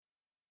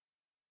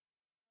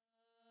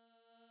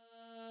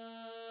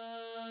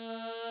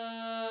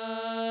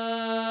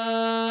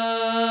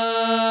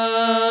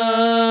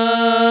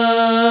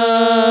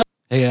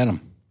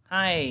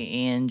Hi,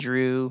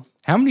 Andrew.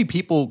 How many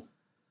people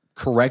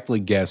correctly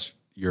guessed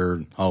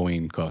your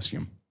Halloween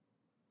costume?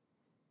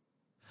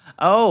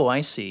 Oh,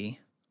 I see.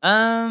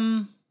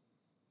 I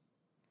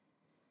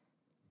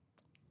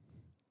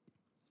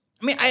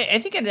mean, I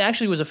think it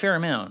actually was a fair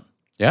amount.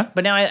 Yeah?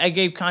 But now I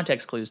gave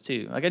context clues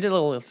too. Like I did a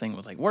little thing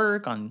with like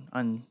work on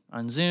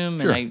Zoom,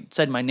 Sure. and I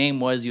said my name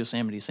was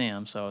Yosemite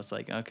Sam, so it's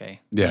like okay.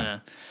 Yeah.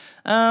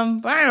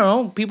 But I don't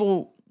know.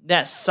 People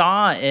that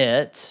saw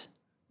it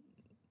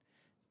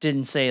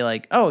didn't say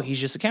like, "Oh, he's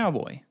just a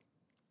cowboy."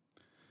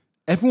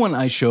 Everyone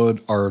I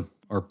showed our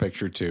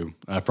picture to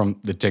from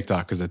the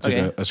TikTok because I took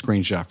Okay. a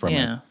screenshot from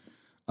Yeah.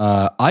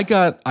 it. I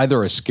got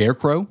either a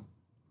scarecrow,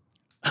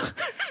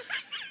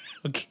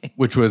 Okay.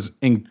 which was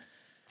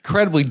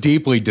incredibly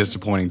deeply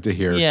disappointing to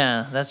hear.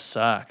 Yeah, that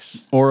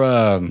sucks. Or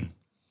I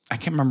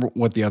can't remember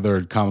what the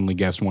other commonly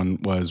guessed one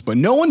was, but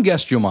no one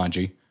guessed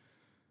Jumanji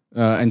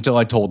until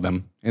I told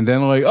them. And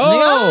then like,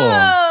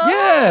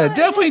 yeah,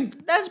 definitely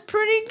That's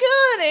pretty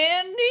good,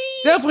 Andy.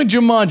 definitely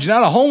Jumanji,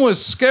 not a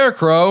homeless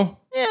scarecrow.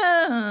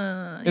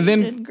 Yeah. And then-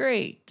 you did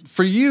great.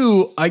 For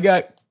you, I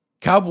got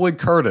Cowboy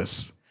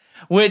Curtis.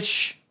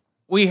 Which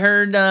we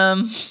heard I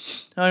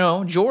don't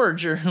know,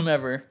 George or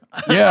whomever.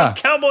 Yeah.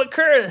 Cowboy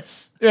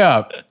Curtis.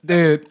 Yeah.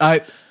 Dude,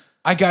 I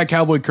got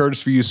Cowboy Curtis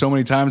for you so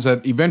many times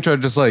that eventually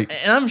I'm just like,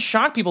 And I'm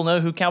shocked people know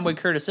who Cowboy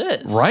Curtis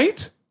is.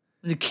 right?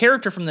 The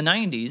character from the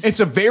 90s.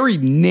 It's a very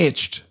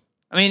niched,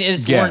 I mean,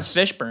 it's Yes.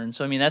 Lawrence Fishburne,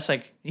 so I mean that's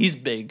like he's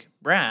big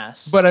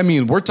brass. but I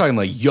mean, we're talking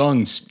like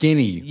young,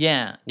 skinny,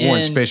 yeah,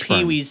 Lawrence in Fishburne.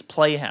 Pee-wee's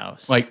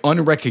Playhouse. like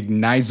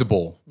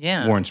unrecognizable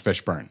Yeah. Lawrence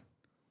Fishburne.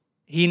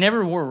 he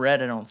never wore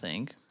red, I don't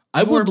think.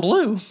 I He wore would-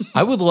 blue.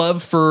 I would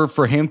love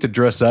for him to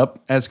dress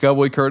up as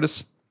Cowboy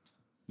Curtis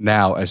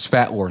now as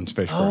fat Lawrence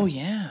Fishburne. Oh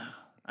yeah,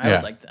 I Yeah.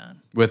 would like that.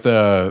 With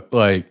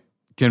like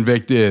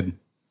convicted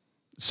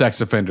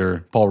sex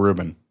offender Paul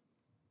Rubin.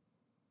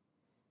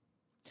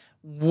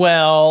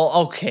 Well,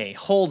 okay,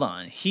 hold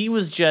on. He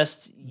was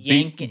just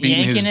beating his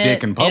yanking dick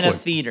it in in a public.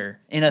 theater,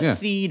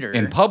 Yeah.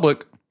 In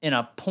public, in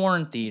a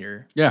porn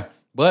theater. yeah,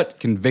 but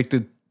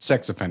convicted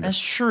sex offender. That's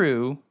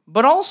true,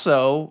 but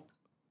also,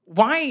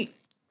 why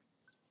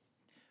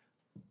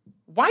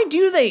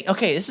do they?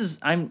 Okay,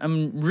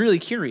 I'm really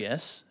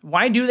curious.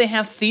 Why do they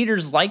have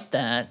theaters like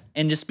that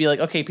and just be like,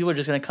 okay, people are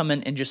just gonna come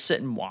in and just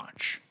sit and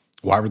watch?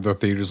 Why were there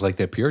theaters like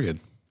that? Period.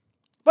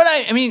 But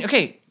I mean,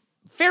 okay,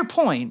 fair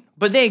point.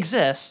 But they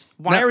exist.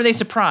 Why Now- were they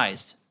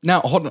surprised? Now,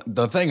 hold on.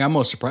 The thing I'm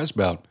most surprised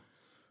about,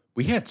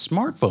 we had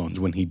smartphones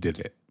when he did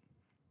it.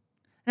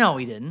 No,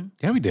 we didn't.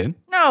 Yeah, we did.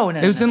 No.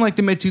 It was in like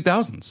the mid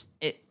 2000s.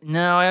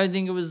 No, I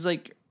think it was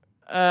like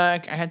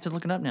I had to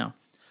look it up now.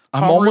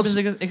 I'm Paul almost.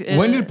 Rubens,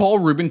 When did Paul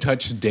Rubin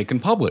touch his dick in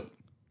public?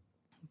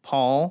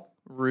 Paul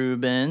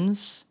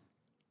Rubens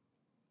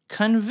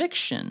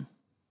conviction?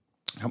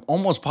 I'm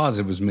almost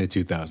positive it was mid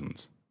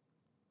 2000s.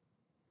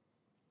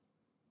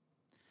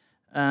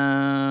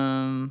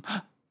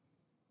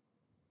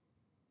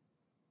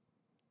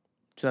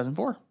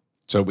 2004.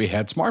 So we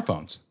had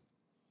smartphones,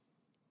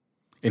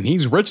 and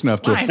he's rich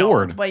enough to I know,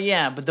 afford. but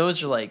yeah, but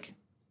those are like,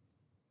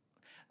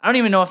 I don't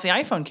even know if the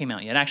iPhone came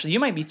out yet. Actually, you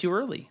might be too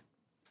early.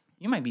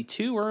 You might be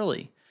too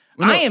early.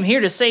 Well, no. I am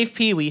here to save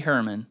Pee Wee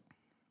Herman.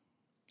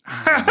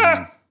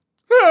 Oh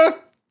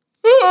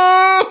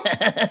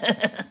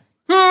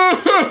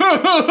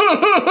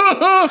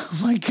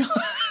my god!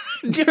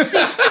 What the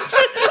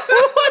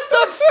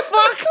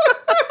fuck?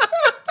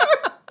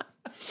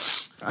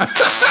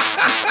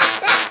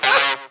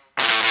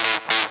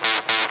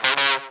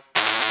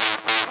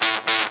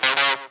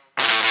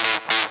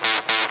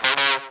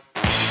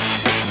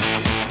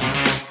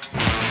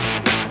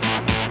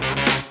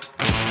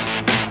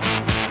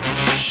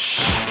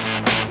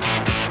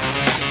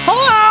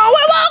 Hello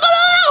and welcome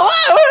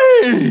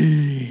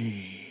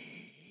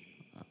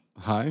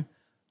to Hi.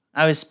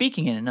 I was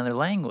speaking in another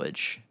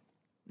language.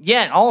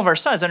 Yet all of our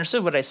sides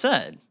understood what I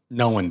said.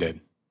 No one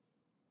did.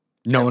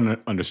 No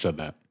one understood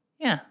that.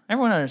 Yeah,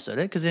 everyone understood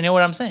it because they know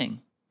what I'm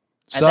saying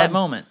at Some- that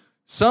moment.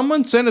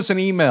 Someone sent us an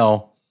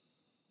email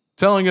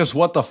telling us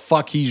what the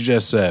fuck he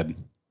just said.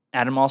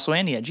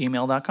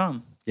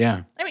 AdamAlsoandy@gmail.com.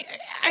 Yeah. I mean,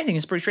 I think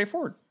it's pretty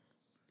straightforward.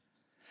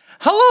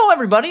 Hello,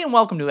 everybody, and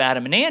welcome to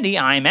Adam and Andy.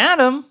 I'm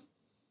Adam.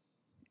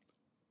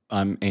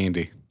 I'm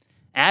Andy.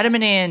 Adam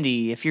and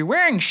Andy. If you're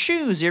wearing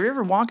shoes, are you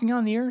ever walking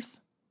on the earth?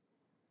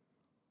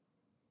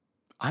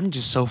 I'm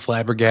just so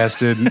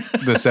flabbergasted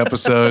this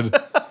episode.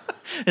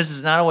 This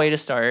is not a way to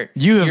start.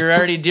 You have You're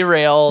already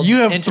derailed. You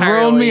have entirely.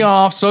 thrown me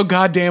off so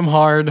goddamn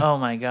hard. Oh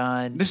my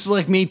god. This is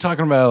like me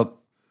talking about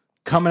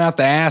coming out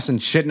the ass and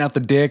shitting out the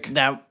dick.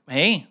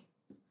 Hey,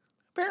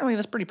 apparently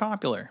that's pretty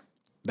popular.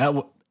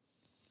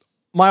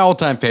 My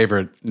all-time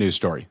favorite news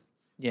story.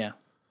 Yeah.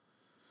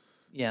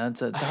 Yeah,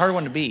 it's a hard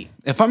one to beat.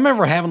 If I'm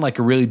ever having like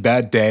a really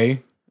bad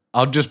day,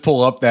 I'll just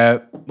pull up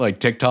that like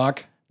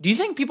TikTok. Do you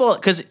think people,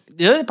 because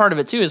the other part of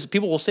it too is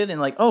people will say that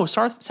like, oh,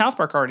 South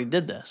Park already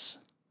did this.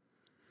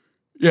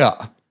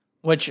 Yeah.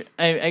 Which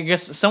I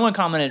guess someone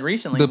commented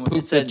recently. The when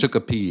poop it said, that took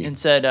a pee. and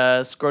said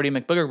Scrody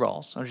McBooger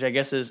Balls, which I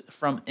guess is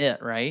from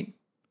it, right?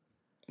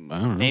 I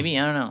don't know. Maybe,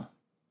 I don't know.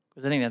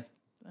 Because I think that's,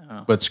 I don't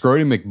know. But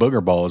Scrody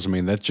McBooger balls, I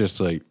mean, that's just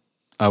like,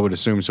 I would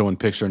assume someone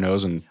picks their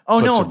nose and Oh,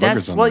 puts no, their boogers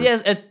that's, on well, there.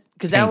 yes,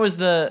 because that Paint. was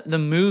the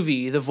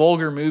movie, the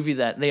vulgar movie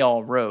that they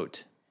all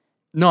wrote.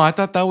 No, I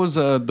thought that was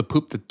the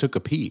poop that took a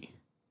pee.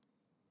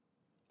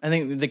 I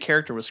think the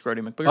character was Scrody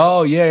McBooger.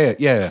 Oh,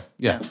 yeah.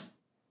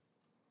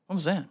 What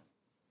was that?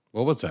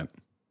 What was that?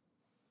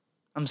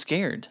 I'm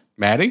scared.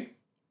 Maddie?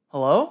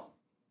 Hello?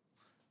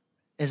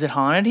 Is it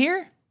haunted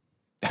here?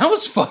 That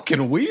was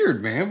fucking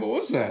weird, man. What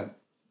was that?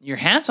 Your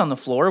hat's on the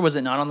floor. Was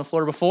it not on the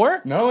floor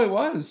before? No, it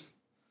was.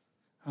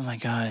 Oh my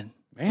God.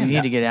 Man, we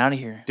need to get out of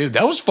here. Dude,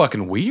 that was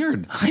fucking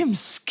weird. I'm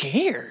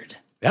scared.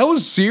 That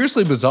was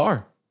seriously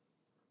bizarre.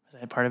 Was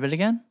that part of it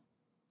again?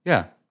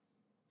 Yeah.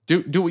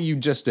 Do what you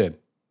just did.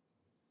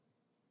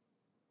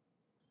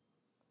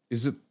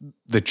 Is it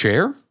the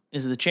chair?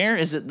 Is it the chair?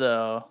 Is it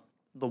the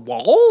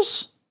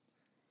walls?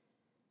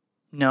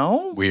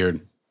 No?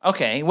 Weird.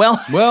 Okay,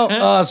 well.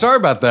 Well, sorry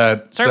about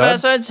that. Sorry about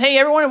Suds. that. Hey,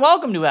 everyone, and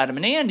welcome to Adam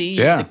and Andy,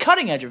 Yeah. the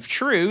cutting edge of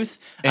truth.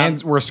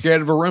 And we're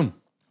scared of a room.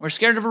 We're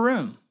scared of a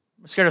room.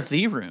 We're scared of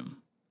the room.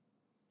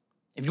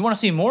 If you want to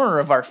see more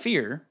of our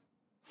fear,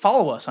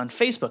 follow us on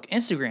Facebook,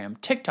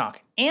 Instagram,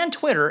 TikTok, and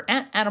Twitter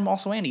at Adam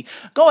Also Andy.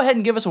 Go ahead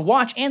and give us a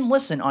watch and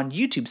listen on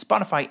YouTube,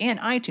 Spotify, and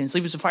iTunes.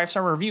 Leave us a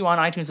 5-star review on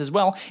iTunes as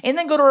well. And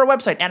then go to our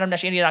website,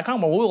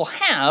 adam-andy.com, where we will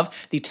have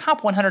the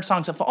top 100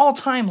 songs of all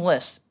time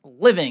list,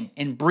 living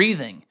and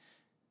breathing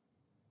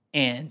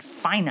and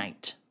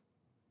finite.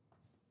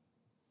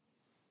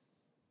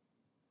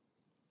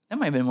 That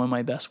might have been one of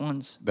my best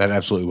ones. That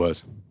absolutely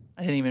was.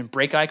 I didn't even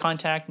break eye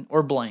contact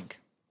or blank.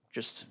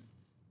 Just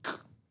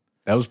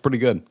That was pretty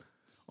good.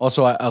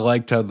 Also, I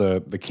liked how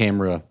the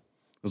camera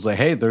was like,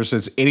 hey, there's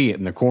this idiot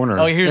in the corner.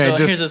 oh, here's And a, it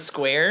just- here's a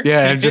square.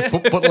 Yeah, and just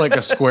put like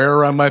a square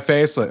around my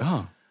face. Like,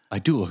 oh, I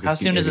do look How at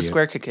the soon does the idiot.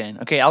 square kick in?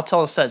 Okay, I'll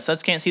tell Suds.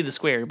 Suds can't see the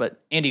square,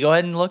 but Andy, go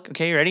ahead and look.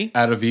 Okay, you ready?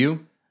 Out of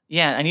view?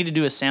 Yeah, I need to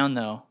do a sound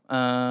though.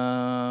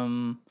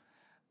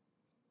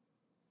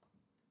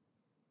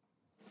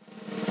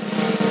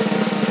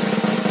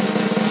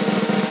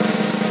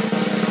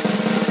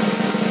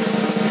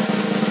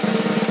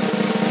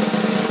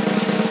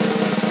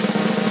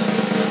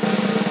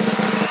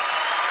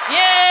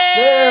 Yay!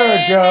 There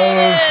it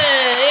goes.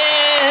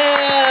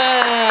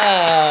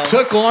 Yeah!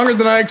 Took longer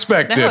than I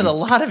expected. That was a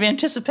lot of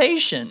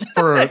anticipation.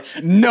 For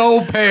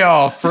no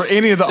payoff for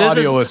any of the This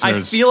audio is-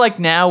 listeners. I feel like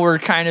now we're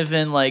kind of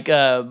in like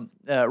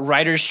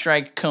writer's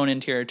strike Conan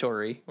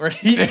territory, where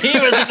he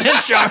was in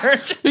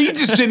charge. He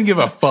just didn't give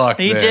a fuck.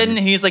 He then. didn't.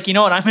 He's like, you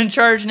know what? I'm in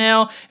charge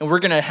now, and we're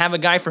gonna have a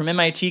guy from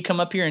MIT come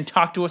up here and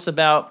talk to us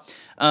about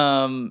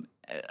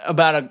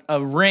a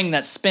ring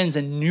that spins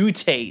and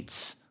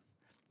mutates.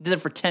 Did it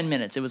for 10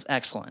 minutes. It was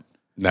excellent.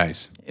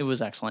 Nice. It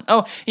was excellent.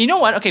 Oh, you know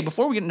what? Okay,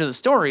 before we get into the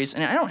stories,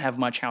 and I don't have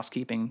much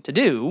housekeeping to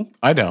do,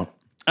 I don't.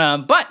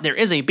 but there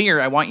is a beer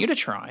I want you to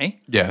try.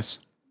 Yes.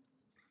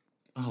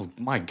 Oh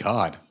my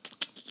God.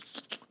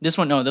 This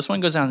one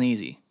goes down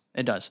easy.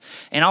 It does.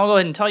 And I'll go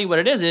ahead and tell you what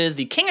it is. It is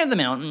the King of the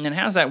Mountain, and it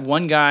has that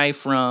one guy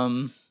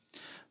from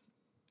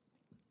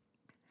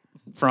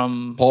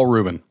Paul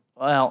Rubin.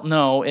 well,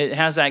 no, it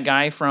has that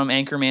guy from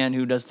Anchorman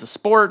who does the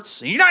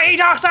sports. You know, he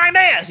talks like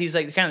this. He's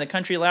like kind of the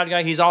country loud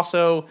guy. He's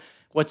also,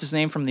 what's his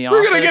name from The Office?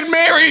 We're gonna get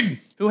married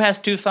Who has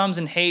two thumbs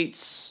and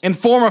hates and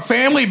form a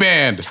family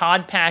band.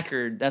 Todd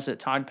Packard. That's it.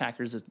 Todd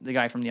Packard's the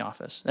guy from The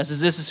Office. This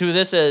is who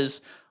this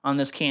is on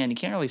this can. You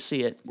can't really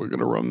see it. We're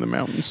gonna roam the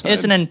mountainside.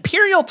 It's an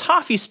Imperial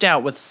Toffee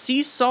Stout with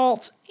sea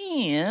salt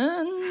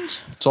and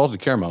salted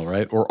caramel,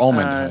 right? Or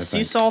almond. I sea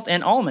think. salt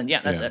and almond. Yeah,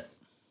 that's Yeah. it.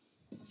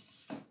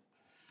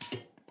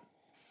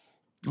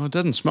 Well, it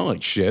doesn't smell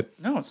like shit.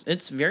 No,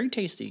 it's very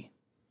tasty.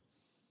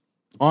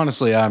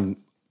 Honestly, I'm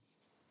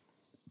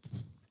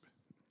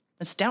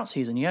It's stout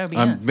season. You gotta be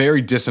I'm in.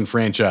 very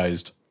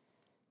disenfranchised.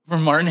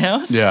 From Martin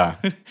House? Yeah.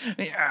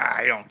 Yeah,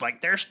 I don't like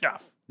their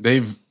stuff.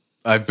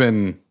 I've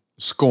been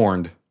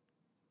scorned.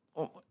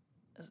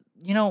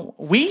 You know,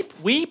 we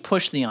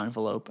push the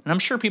envelope, and I'm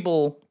sure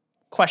people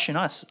question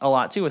us a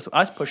lot too with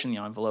us pushing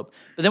the envelope.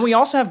 But then we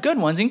also have good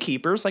ones and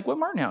keepers, like what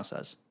Martin House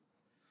does.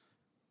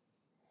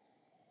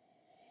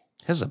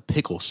 Has a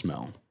pickle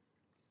smell.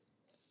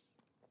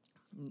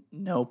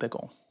 No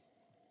pickle.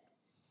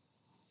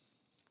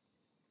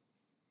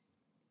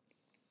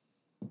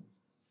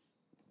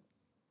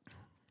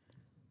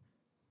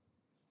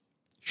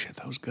 Shit,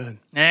 that was good.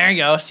 There you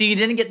go. See, you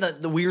didn't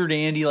get the weird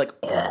Andy like.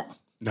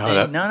 No, Hey,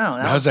 that, no,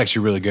 that was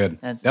actually really good.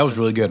 That's- That was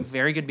really good.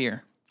 Very good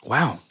beer.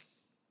 Wow.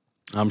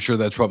 I'm sure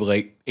that's probably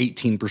like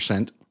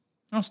 18%.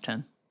 That was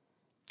 10.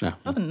 Yeah.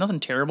 Nothing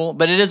terrible,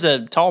 but it is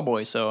a tall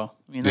boy, so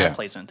I mean that Yeah.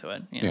 plays into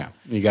it. Yeah.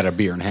 You got a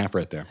beer and a half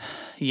right there.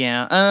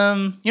 Yeah.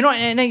 You know,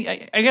 and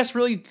I guess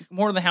really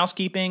more of the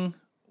housekeeping.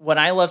 What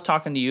I love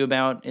talking to you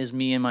about is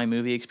me and my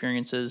movie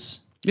experiences.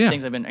 Yeah.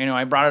 Things I've been,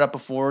 I brought it up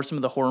before, some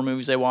of the horror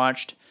movies I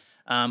watched.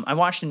 I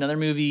watched another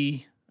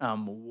movie,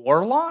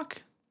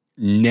 Warlock.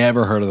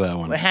 Never heard of that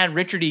one. It had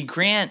Richard E.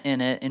 Grant in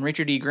it, and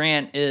Richard E.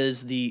 Grant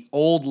is the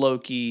old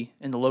Loki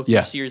in the Loki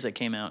Yeah. series that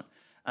came out.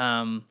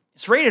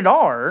 It's rated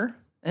R,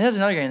 And there's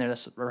another guy in there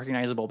that's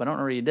recognizable, but I don't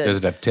know what he did. Does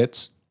it have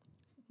tits?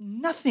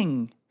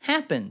 Nothing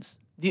happens.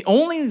 The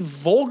only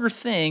vulgar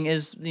thing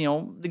is, the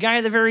guy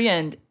at the very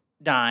end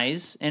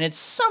dies, and it's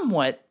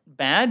somewhat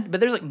bad, but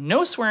there's like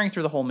no swearing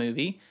through the whole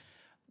movie.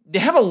 They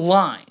have a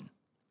line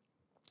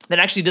that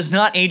actually does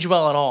not age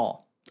well at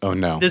all. Oh,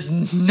 no.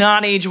 Does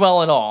not age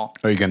well at all.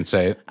 Are you going to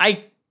say it?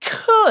 I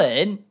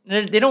could.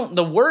 They don't.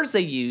 The words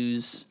they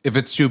use. If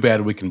it's too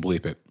bad, we can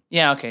bleep it.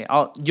 Yeah. Okay.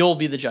 You'll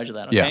be the judge of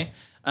that. Okay.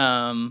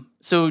 Yeah.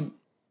 So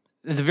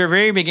at the very,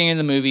 very beginning of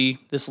the movie,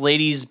 this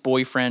lady's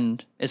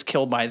boyfriend is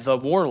killed by the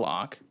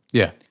warlock.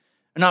 Yeah.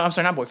 No, I'm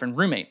sorry, not boyfriend,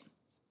 roommate.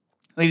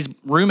 Lady's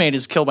roommate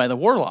is killed by the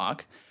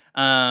warlock,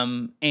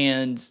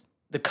 and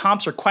the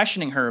cops are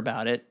questioning her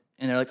about it,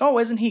 and they're like, "Oh,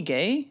 isn't he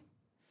gay?"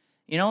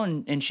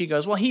 And she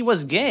goes, "Well, he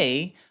was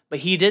gay, but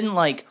he didn't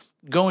like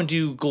go and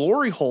do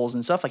glory holes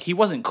and stuff. Like he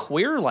wasn't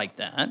queer like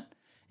that."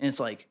 And it's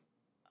like,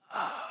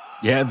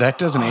 yeah, that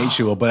doesn't age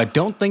you well, but I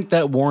don't think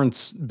that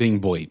warrants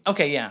being bleeped.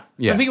 okay, yeah.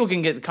 Yeah. But people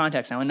can get the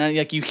context now, and then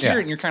like you hear Yeah. it,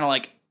 and you're kind of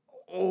like,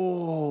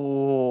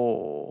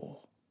 "Oh,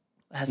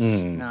 that's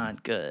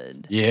not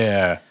good."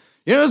 Yeah.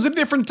 It was a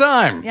different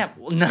time. Yeah,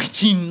 well,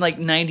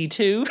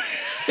 92.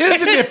 It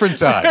was a different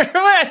time.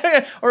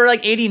 Or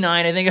like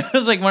 89. I think it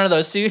was like one of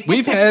those two.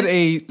 We've had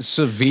a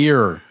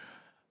severe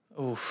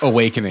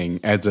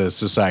awakening as a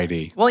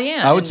society. Well,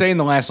 yeah. I would say in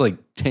the last like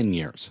 10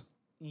 years.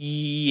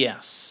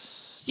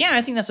 Yes. Yeah,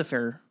 I think that's a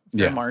fair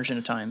Yeah. margin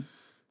of time.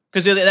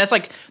 Because that's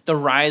like the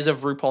rise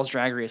of RuPaul's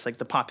Drag Race. Like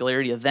the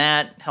popularity of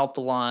that helped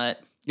a lot.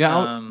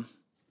 Yeah.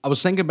 I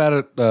was thinking about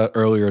it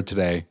earlier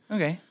today.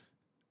 Okay.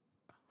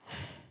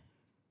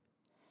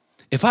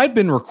 If I'd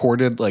been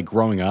recorded like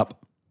growing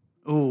up,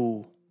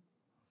 Ooh.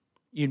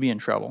 You'd be in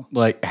trouble.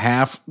 like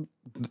half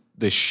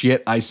the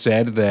shit I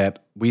said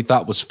that we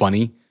thought was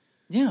funny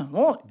Yeah.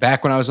 Well,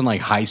 back when I was in like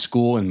high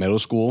school and middle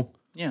school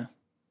yeah.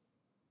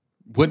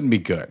 wouldn't be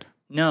good.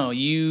 No,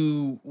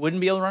 you wouldn't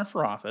be able to run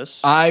for office.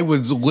 I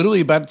was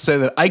literally about to say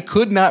that I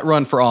could not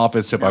run for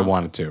office if I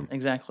wanted to.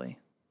 Exactly.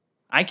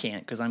 I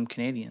can't because I'm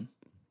Canadian.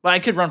 But I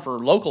could run for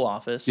local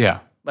office. Yeah.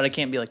 But I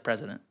can't be like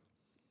president.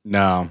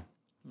 No.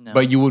 No.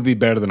 But you would be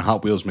better than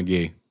Hot Wheels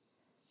McGee.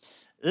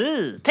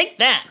 Ugh, take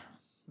that.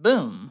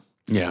 Boom.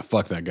 Yeah,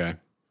 fuck that guy.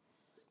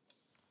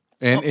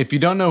 And if you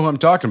don't know who I'm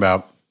talking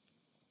about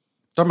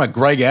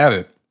Greg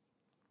Abbott.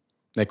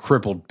 That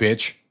crippled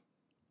bitch.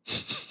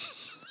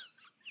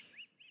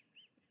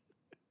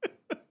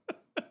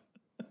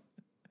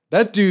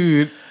 That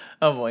dude.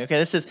 Oh boy.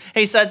 Okay,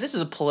 hey Suds, this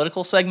is a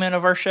political segment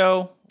of our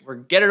show. We're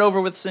get it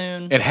over with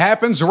soon. It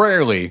happens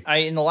rarely.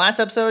 In the last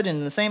episode,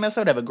 in the same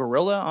episode, I have a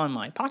gorilla on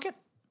my pocket.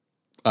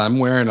 I'm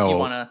wearing You a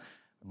want to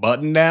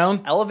button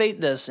down.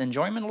 elevate this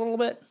enjoyment a little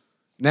bit?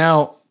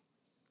 Now,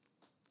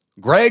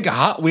 Greg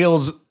Hot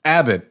Wheels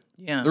Abbott.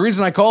 Yeah. The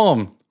reason I call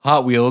him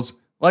Hot Wheels,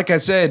 like I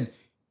said,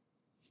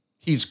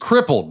 he's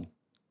crippled.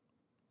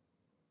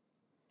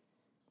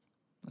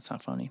 That's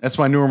not funny. That's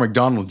my Norm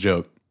Macdonald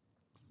joke.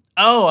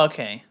 Oh,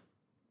 okay.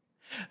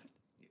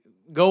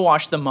 Go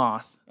watch The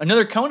Moth.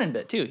 Another Conan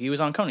bit too. He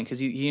was on Conan because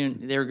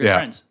they were good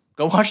friends.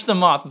 Go watch The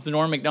Moth with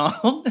Norm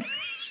Macdonald.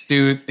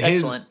 Dude,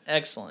 excellent.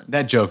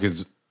 That joke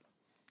is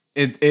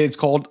it's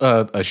called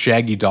a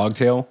shaggy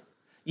dogtail.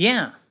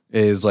 Yeah.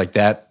 Is like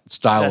that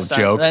style of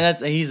joke.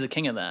 He's the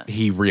king of that.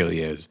 He really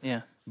is.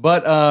 Yeah.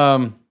 But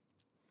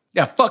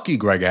yeah, fuck you,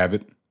 Greg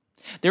Abbott.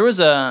 There was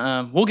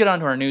we'll get on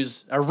to our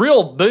news, a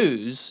real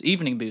booze,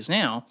 evening booze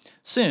now,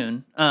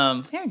 soon.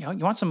 Yeah, you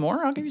want some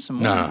more? I'll give you some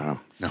more.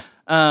 No.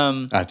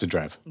 I have to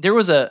drive. There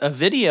was a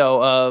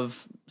video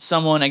of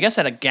someone, I guess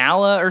at a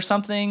gala or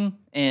something,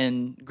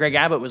 and Greg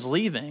Abbott was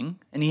leaving,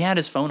 and he had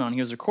his phone on. He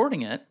was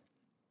recording it,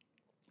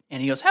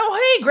 and he goes,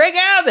 "Oh, hey, Greg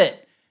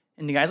Abbott."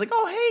 And the guy's like,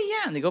 "Oh, hey,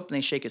 yeah." And they go up and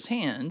they shake his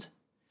hand.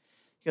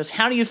 He goes,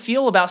 "How do you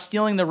feel about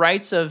stealing the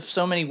rights of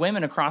so many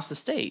women across the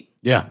state?"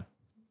 Yeah.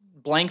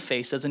 Blank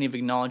face, doesn't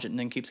even acknowledge it, and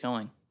then keeps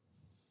going.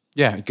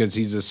 Yeah, because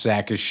he's a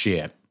sack of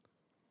shit.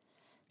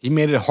 He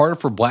made it harder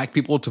for black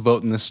people to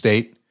vote in the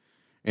state,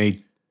 and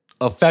he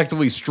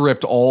effectively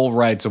stripped all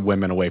rights of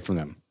women away from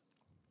them.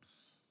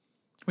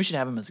 We should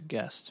have him as a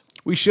guest.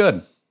 We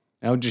should.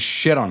 I would just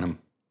shit on him.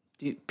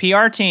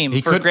 PR team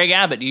for Greg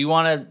Abbott. Do you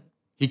want to?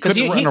 He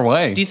couldn't run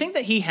away. Do you think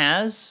that he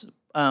has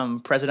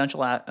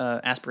presidential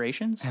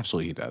aspirations?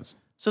 Absolutely, he does.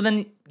 So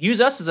then use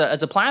us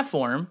as a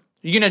platform.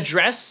 You can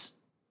address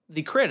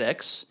the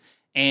critics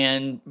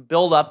and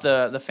build up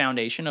the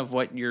foundation of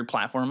what your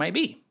platform might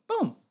be.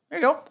 Boom. There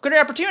you go. Good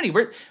opportunity.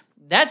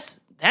 That's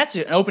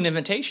an open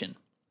invitation.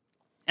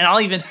 And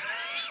I'll even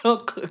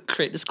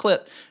create this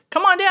clip.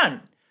 Come on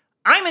down.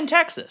 I'm in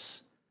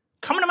Texas.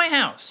 Come to my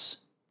house.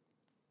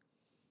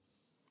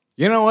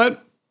 You know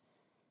what?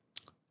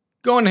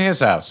 Go into his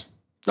house.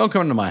 Don't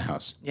come into my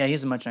house. Yeah, he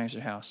has a much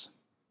nicer house.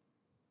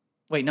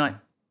 Wait,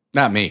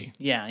 not me.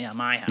 Yeah,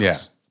 my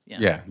house.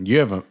 Yeah. You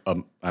have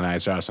a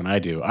nice house and I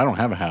do. I don't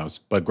have a house,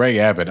 but Greg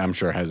Abbott, I'm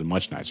sure, has a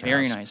much nicer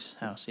Very house. nice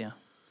house, yeah.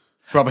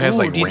 Probably has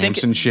like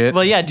ramps and shit.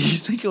 Well, yeah. Do you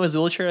think it was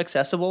wheelchair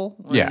accessible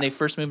when they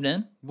first moved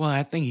in? Well,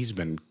 I think he's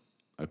been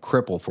a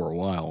cripple for a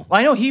while. Well,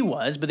 I know he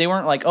was, but they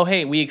weren't like, oh,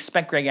 hey, we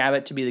expect Greg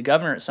Abbott to be the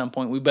governor at some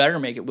point. We better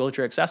make it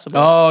wheelchair accessible.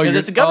 Oh, because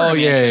it's a governor's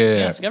mansion.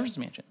 yeah. It's a governor's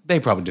mansion. They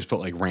probably just put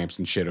like ramps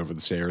and shit over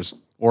the stairs,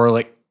 or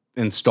like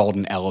installed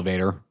an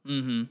elevator.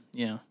 Mm-hmm.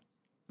 Yeah,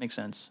 makes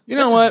sense. You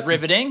know This what? is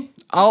riveting.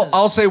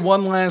 I'll say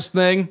one last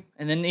thing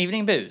And then the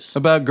evening booze.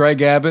 about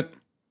Greg Abbott.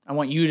 I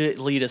want you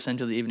to lead us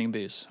into the evening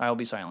booze. I will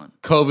be silent.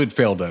 COVID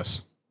failed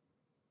us.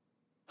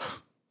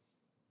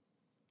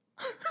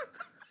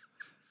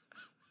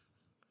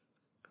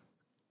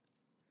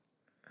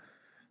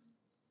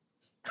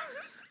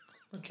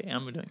 Okay,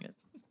 I'm doing it.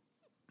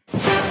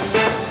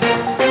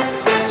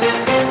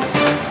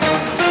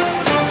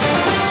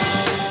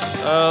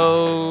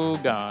 Oh,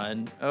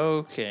 God.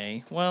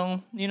 Okay.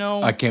 Well, you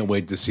know, I can't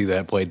wait to see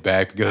that played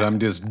back because I'm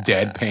just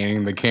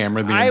deadpanning the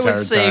camera the I entire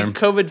would say time.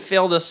 COVID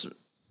failed us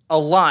a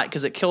lot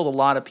because it killed a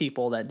lot of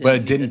people that didn't. But it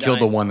need didn't to kill die.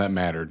 the one that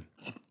mattered.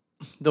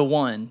 The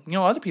one. You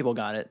know, other people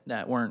got it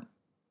that weren't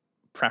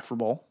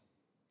preferable.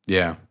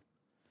 Yeah.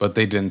 But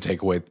they didn't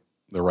take away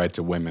the rights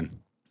of women.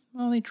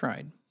 Well, they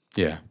tried.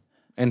 Yeah.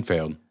 And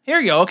failed. Here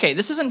you go. Okay,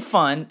 this isn't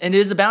fun, and it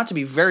is about to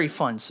be very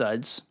fun,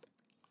 Suds.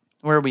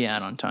 Where are we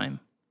at on time?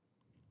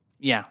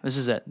 Yeah, this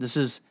is it. This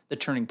is the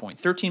turning point.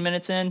 13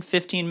 minutes in,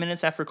 15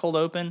 minutes after cold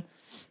open.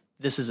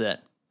 This is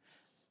it.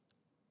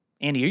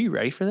 Andy, are you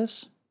ready for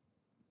this?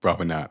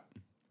 Probably not.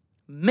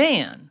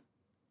 Man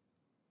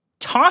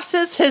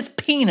tosses his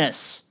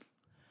penis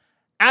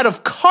out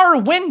of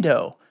car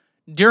window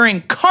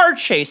during car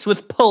chase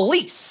with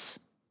police.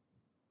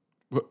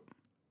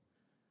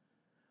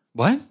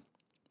 What?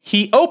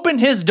 He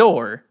opened his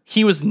door.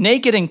 He was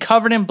naked and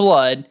covered in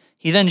blood.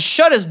 He then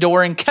shut his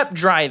door and kept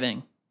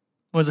driving.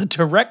 Was a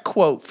direct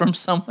quote from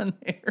someone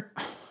there.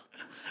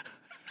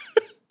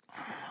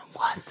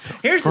 What?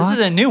 This is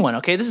a new one,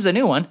 okay? This is a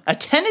new one. A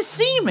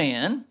Tennessee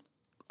man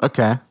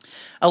Okay.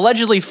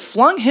 allegedly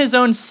flung his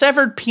own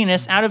severed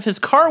penis out of his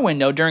car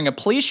window during a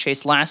police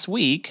chase last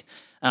week.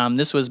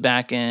 This was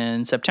back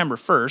in September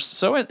 1st,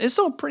 so it's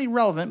still pretty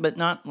relevant, but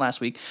not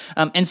last week.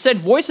 And said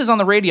voices on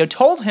the radio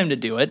told him to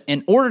do it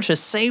in order to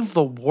save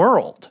the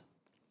world.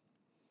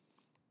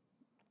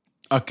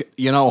 Okay.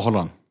 You know, hold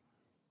on.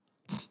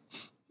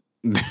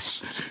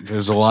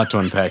 There's a lot to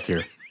unpack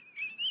here.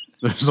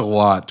 There's a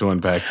lot to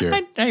unpack here.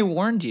 I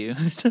warned you.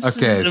 This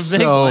Okay, is a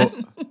big so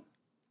one.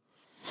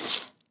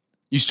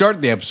 you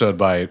started the episode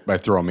by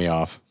throwing me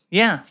off,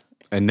 Yeah.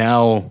 and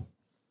now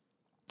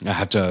I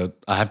have to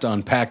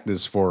unpack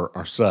this for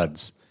our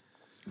suds.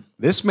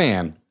 This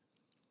man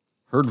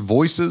heard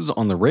voices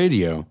on the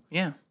radio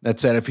Yeah. that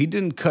said if he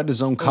didn't cut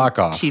his own cock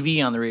off,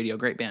 TV on the radio.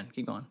 Great band.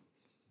 Keep going.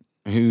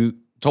 who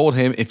told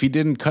him if he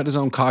didn't cut his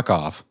own cock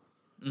off,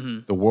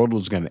 the world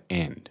was going to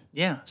end.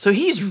 Yeah. So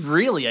he's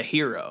really a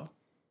hero.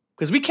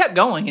 Because we kept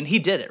going and he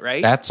did it,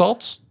 right? Bath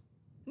salts?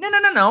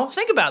 No.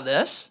 Think about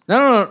this.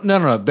 No.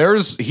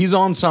 He's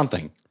on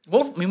something,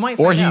 Well, we might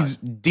or find out. he's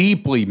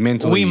deeply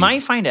mentally. We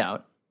might find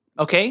out.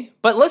 Okay?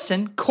 But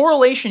listen,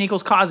 correlation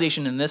equals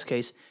causation in this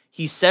case.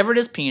 He severed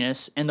his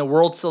penis and the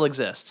world still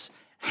exists.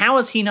 How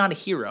is he not a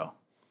hero?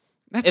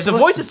 If the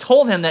voices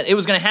told him that it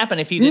was going to happen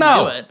if he didn't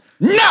do it.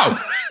 No.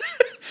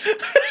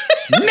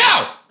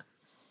 No.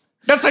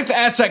 That's like the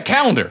Aztec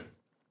calendar.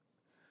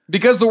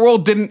 Because the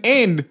world didn't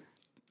end.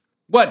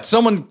 What?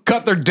 Someone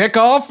cut their dick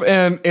off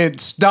and it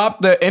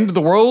stopped the end of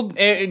the world?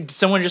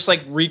 Someone just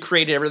like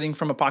recreated everything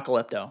from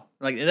Apocalypto.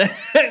 Like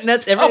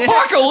that's everything.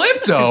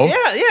 Apocalypto?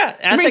 Yeah.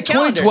 I mean, Aztec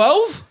calendar.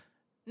 2012?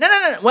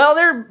 No. Well,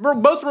 they're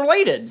both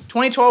related.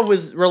 2012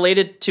 was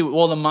related to,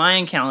 the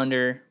Mayan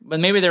calendar, but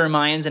maybe there were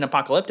Mayans in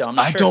Apocalypto. I'm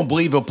not I sure. don't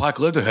believe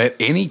Apocalypto had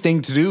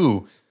anything to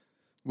do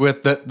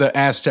with the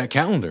Aztec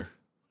calendar.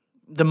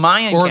 The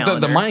Mayan Or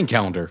calendar. the Mayan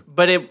calendar.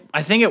 But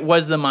I think it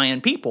was the Mayan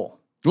people.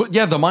 Well,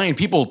 yeah, the Mayan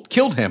people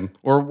killed him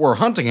or were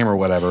hunting him or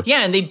whatever.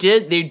 Yeah, and they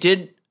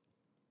did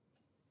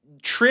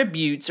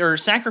tributes or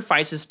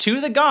sacrifices to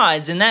the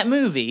gods in that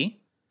movie.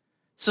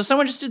 So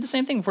someone just did the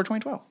same thing before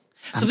 2012.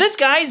 So this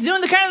guy's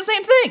doing the kind of the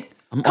same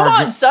thing. Come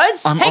on,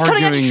 Suds. I'm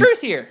Cutting edge arguing-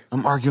 truth here.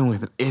 I'm arguing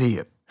with an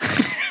idiot.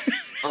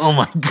 Oh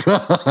my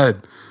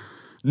God.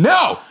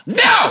 No!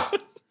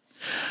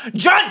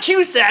 John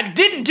Cusack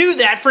didn't do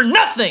that for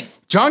nothing.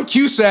 John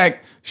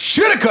Cusack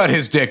should have cut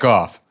his dick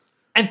off.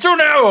 And threw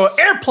an arrow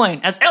airplane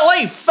as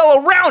LA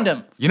fell around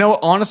him. You know what?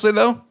 Honestly,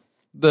 though,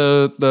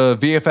 the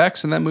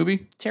VFX in that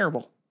movie,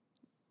 Terrible.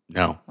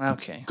 no.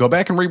 Okay. Go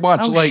back and rewatch.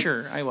 Oh,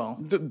 sure, I will.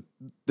 The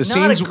Not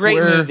scenes a great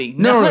where, movie.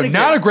 No, Not a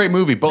not great- a great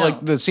movie. But No.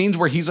 like the scenes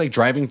where he's like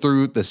driving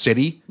through the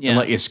city Yeah. and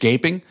like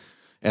escaping,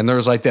 and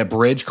there's like that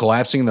bridge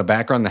collapsing in the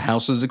background, the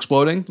house is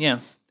exploding. Yeah.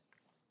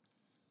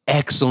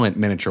 Excellent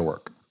miniature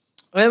work.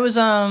 It was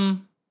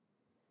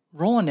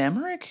Roland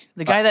Emmerich,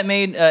 the guy that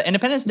made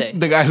Independence Day.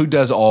 The guy who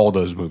does all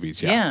those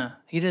movies. Yeah,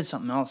 he did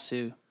something else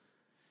too.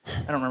 I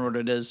don't remember what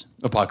it is.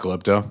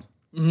 Apocalypto.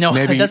 No,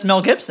 Maybe- that's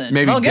Mel Gibson.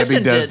 Maybe Mel Debbie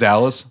Gibson Does did.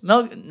 Dallas.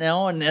 No,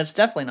 and that's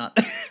definitely not.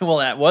 Well,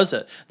 that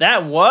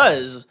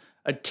was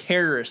a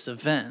terrorist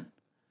event.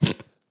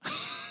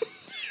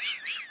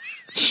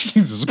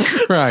 Jesus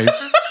Christ.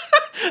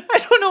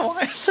 I don't know know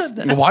why I said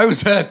that. Why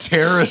was that a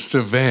terrorist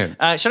event?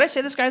 Should I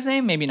say this guy's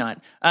name? Maybe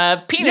not.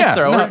 Penis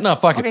thrower. No,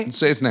 fuck it.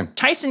 Say his name.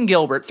 Tyson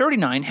Gilbert,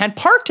 39, had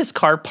parked his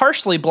car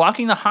partially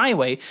blocking the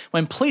highway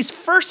when police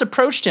first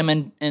approached him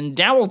in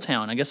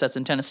Dowelltown. I guess that's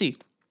in Tennessee.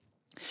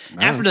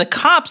 After the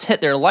cops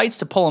hit their lights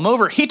to pull him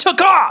over, he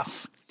took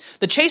off.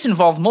 The chase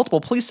involved multiple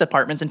police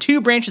departments and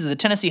 2 branches of the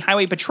Tennessee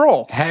Highway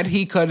Patrol. Had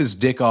he cut his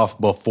dick off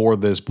before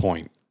this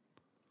point?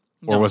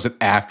 Or was it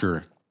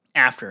after?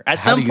 After. At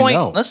How some do you point,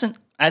 know? listen,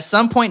 at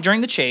some point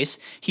during the chase,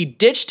 he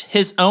ditched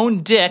his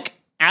own dick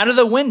out of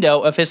the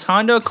window of his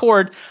Honda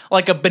Accord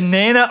like a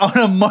banana on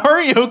a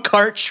Mario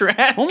Kart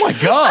track. Oh my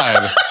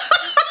God.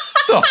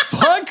 The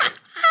fuck?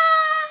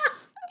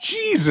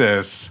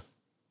 Jesus.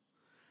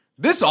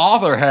 This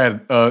author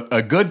had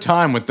a good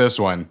time with this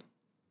one.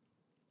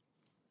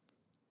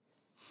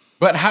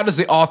 But how does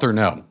the author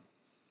know?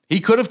 He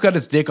could have cut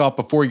his dick off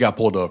before he got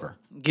pulled over.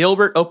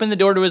 Gilbert opened the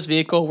door to his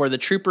vehicle where the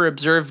trooper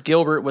observed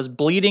Gilbert was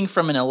bleeding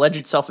from an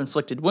alleged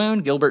self-inflicted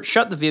wound. Gilbert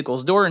shut the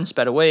vehicle's door and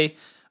sped away,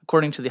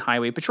 according to the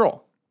Highway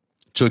Patrol.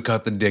 So he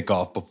cut the dick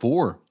off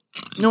before.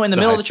 No, in the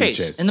middle of the high-speed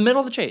chase. chase. In the middle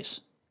of the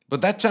chase.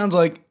 But that sounds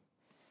like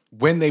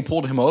when they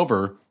pulled him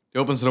over, he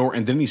opens the door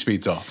and then he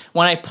speeds off.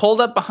 When I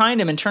pulled up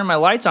behind him and turned my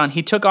lights on,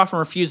 he took off and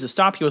refused to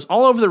stop. He was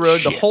all over the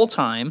road the whole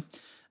time.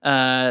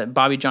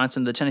 Bobby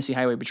Johnson, the Tennessee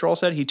Highway Patrol,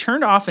 said he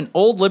turned off an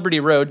Old Liberty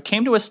Road,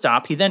 came to a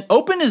stop. He then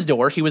opened his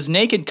door. He was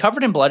naked,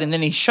 covered in blood, and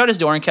then he shut his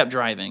door and kept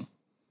driving.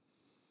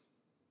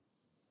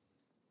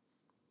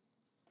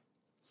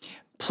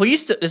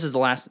 This is the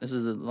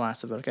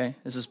last of it, okay?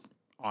 This is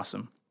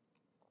awesome.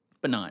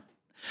 But not.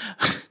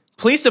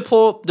 Police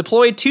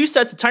deployed 2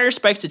 sets of tire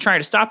spikes to try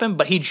to stop him,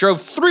 but he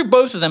drove through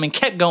both of them and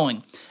kept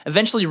going,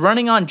 eventually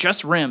running on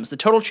just rims. The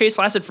total chase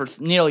lasted for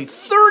nearly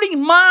 30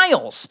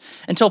 miles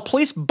until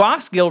police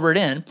boxed Gilbert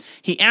in.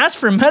 He asked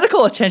for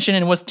medical attention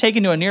and was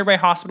taken to a nearby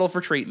hospital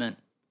for treatment.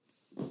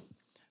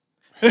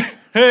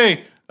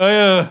 Hey,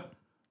 I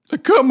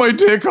cut my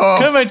dick off.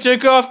 cut my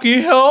dick off. Can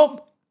you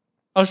help?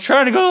 I was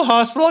trying to go to the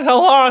hospital. I got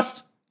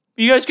lost.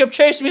 You guys kept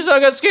chasing me, so I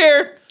got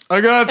scared.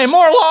 And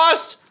more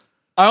lost.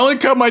 I only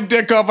cut my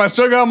dick off. I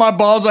still got my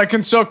balls. I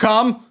can still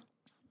come.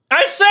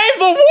 I saved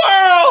the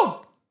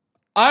world.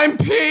 I'm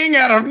peeing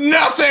out of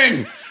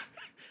nothing.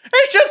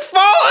 It's just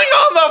falling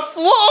on the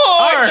floor.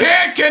 I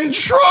can't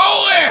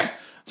control it.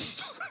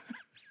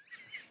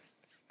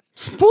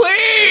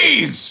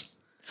 Please.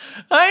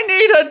 I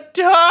need a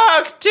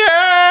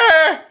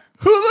doctor.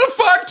 Who the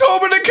fuck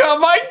told me to cut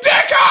my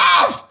dick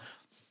off?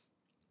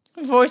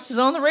 Voices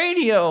on the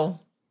radio.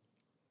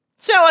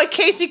 Sound like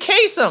Casey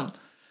Kasem.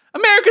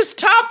 America's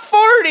top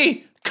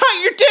 40.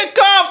 Cut your dick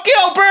off,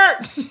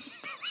 Gilbert.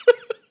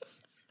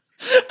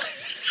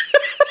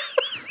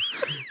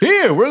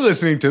 Here, we're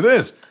listening to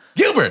this.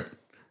 Gilbert,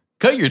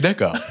 cut your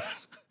dick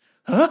off.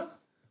 Huh?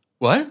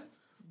 What?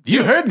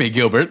 You heard me,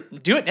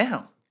 Gilbert. Do it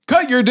now.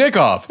 Cut your dick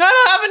off. I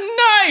don't have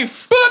a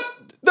knife.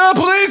 But the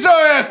police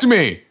are after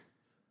me.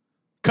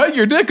 Cut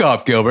your dick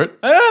off, Gilbert.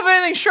 I don't have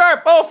anything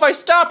sharp. Oh, if I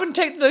stop and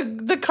take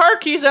the car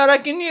keys out, I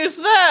can use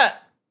that.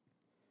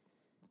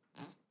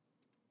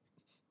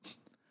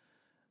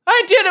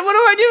 I did it. What do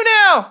I do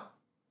now?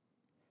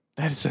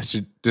 That is such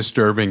a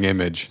disturbing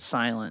image.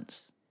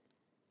 Silence.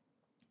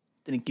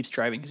 Then he keeps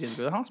driving because he has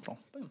to go to the hospital.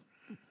 Boom.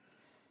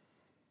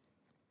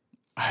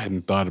 I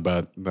hadn't thought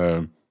about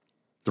the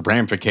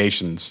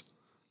ramifications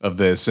of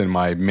this in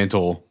my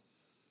mental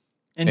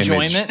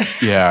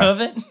Enjoyment Yeah.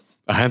 of it.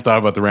 I hadn't thought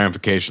about the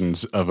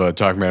ramifications of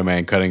talking about a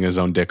man cutting his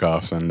own dick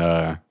off, and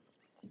I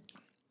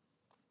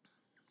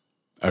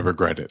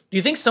regret it. Do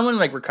you think someone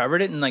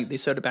recovered it and they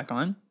sewed it back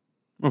on?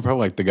 Well,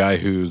 probably like the guy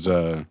whose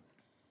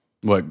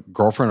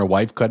girlfriend or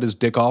wife cut his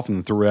dick off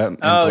and threw it out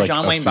into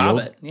John a Wayne field,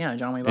 Bobbitt. Yeah,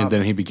 John Wayne Bobbitt. and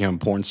then he became a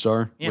porn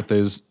star with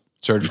his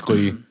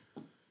surgically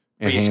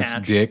enhanced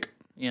Reattached. dick.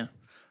 Yeah.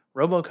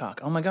 Robocock.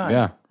 Oh my God.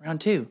 Yeah. Round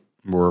 2.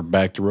 We're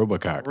back to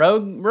Robocock.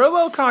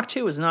 Robocock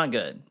 2 is not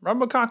good.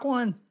 Robocock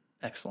 1,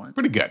 excellent.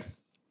 Pretty good.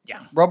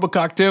 Yeah.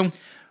 Robocock 2,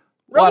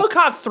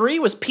 Robocock 3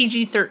 was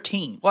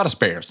PG-13. a lot of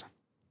spares.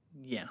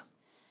 Yeah.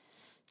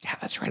 Yeah,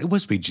 that's right. It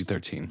was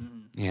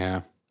PG-13.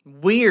 Yeah.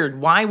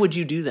 Weird. Why would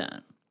you do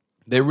that?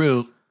 They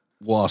really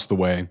lost the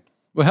way.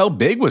 Well, hell,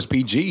 Big was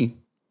PG.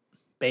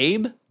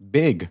 Babe?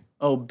 Big.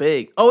 Oh,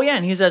 Big. Oh, yeah,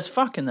 and he's as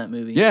fuck in that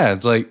movie. Yeah,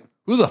 it's like,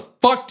 who the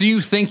fuck do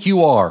you think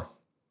you are?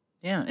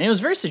 Yeah, and it was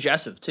very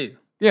suggestive, too.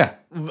 Yeah.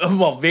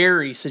 Well,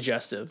 very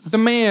suggestive.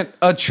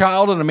 A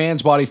child in a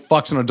man's body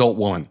fucks an adult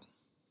woman.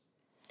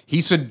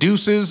 He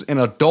seduces an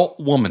adult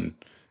woman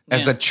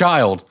as a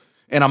child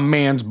in a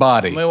man's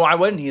body. I mean, why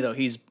wouldn't he, though?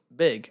 He's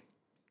big.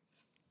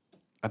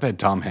 I bet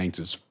Tom Hanks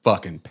is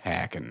fucking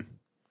packing.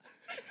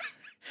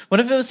 What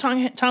if it was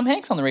Tom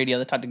Hanks on the radio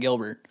that talked to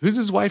Gilbert? Who's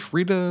his wife?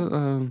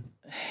 Rita?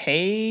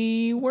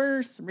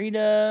 Hayworth?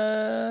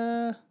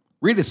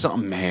 Rita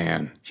something,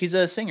 man. She's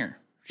a singer.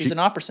 She's an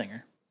opera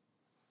singer.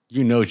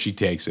 You know she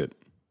takes it.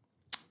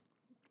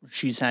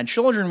 She's had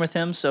children with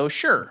him, so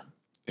sure.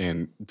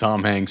 And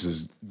Tom Hanks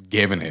is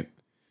giving it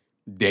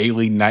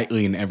daily,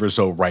 nightly, and ever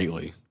so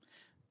rightly.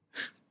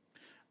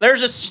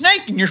 There's a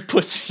snake in your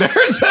pussy.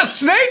 There's a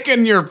snake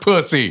in your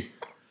pussy.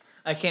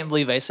 I can't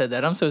believe I said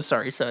that. I'm so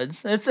sorry,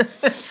 Suds.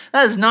 That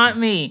is not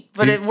me,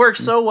 but it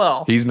works so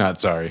well. He's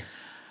not sorry.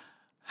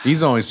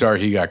 He's only sorry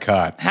he got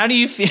caught. How do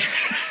you feel?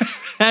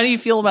 How do you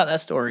feel about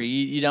that story?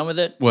 You done with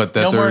it? What,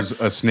 that No more- there's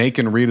a snake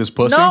in Rita's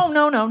pussy? No.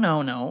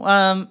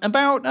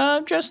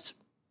 About just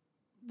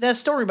that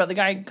story about the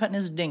guy cutting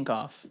his dink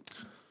off.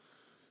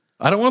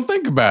 I don't want to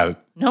think about it.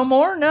 No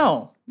more?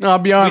 No. No, I'll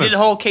be We honest. did a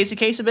whole case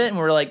a bit, and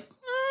we're like,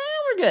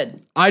 we're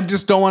good. I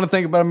just don't want to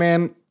think about a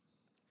man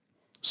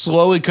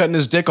slowly cutting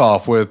his dick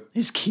off with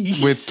His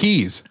keys.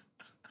 keys.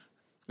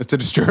 It's a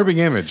disturbing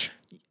image.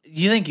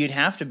 You think you'd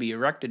have to be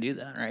erect to do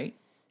that, right?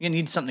 You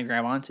need something to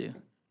grab onto.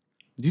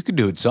 You could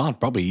do it soft,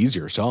 probably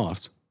easier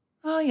soft.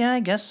 Oh, yeah, I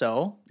guess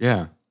so.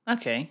 Yeah.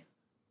 Okay.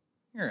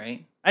 You're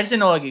right. I just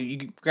didn't know like you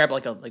could grab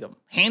like a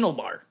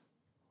handlebar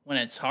when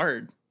it's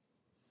hard.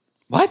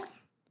 What?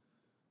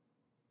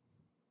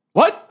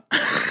 What?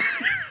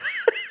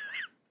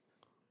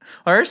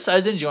 Are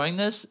Suds enjoying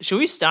this? Should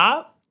we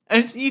stop?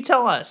 And you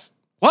tell us.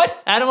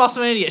 What?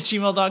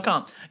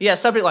 AdamAwesomeAndy@gmail.com. Yeah,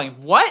 subject line.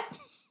 What?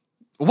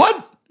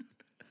 What?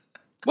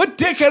 What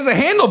dick has a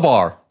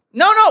handlebar?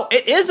 No,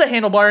 it is a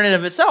handlebar in and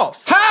of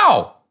itself.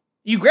 How?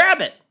 You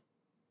grab it.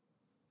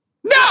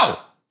 No!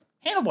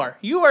 Handlebar.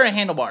 You are a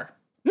handlebar.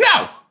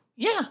 No!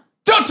 Yeah.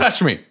 Don't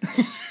touch me!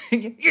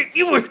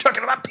 You were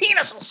talking about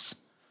penises.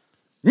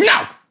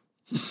 No!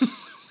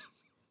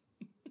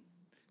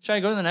 Should I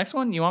go to the next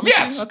one? You want me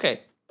Yes! to?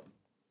 Okay.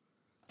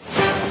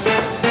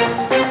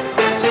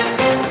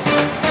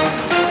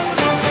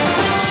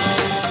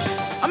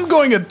 I'm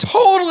going a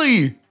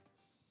totally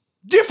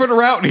different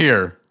route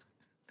here.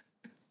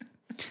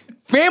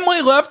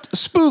 Family left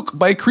spook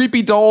by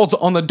creepy dolls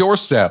on the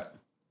doorstep.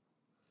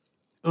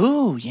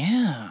 Ooh,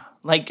 yeah.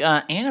 Like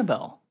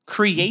Annabelle.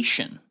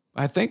 Creation.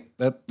 I think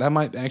that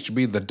might actually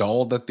be the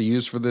doll that they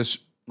use for this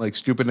like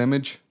stupid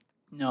image.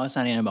 No, it's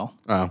not Annabelle.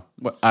 Oh,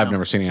 well, I've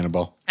never seen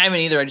Annabelle. I haven't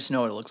either. I just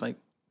know what it looks like.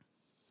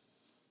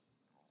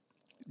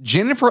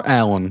 Jennifer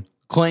Allen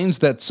claims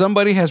that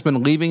somebody has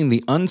been leaving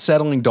the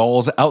unsettling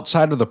dolls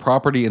outside of the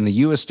property in the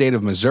U.S. state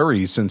of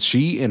Missouri since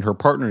she and her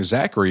partner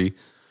Zachary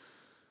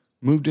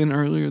moved in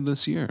earlier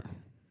this year.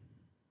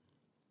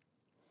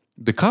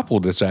 The couple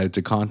decided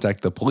to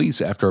contact the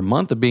police after a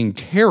month of being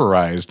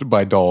terrorized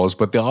by dolls,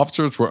 but the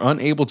officers were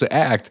unable to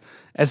act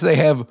as they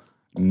have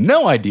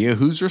no idea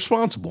who's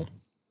responsible.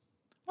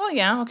 Well,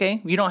 yeah,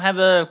 okay. You don't have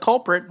a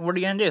culprit. What are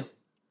you going to do?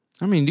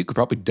 I mean, you could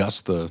probably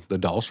dust the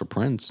dolls for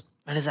prints.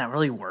 But is that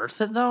really worth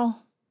it, though?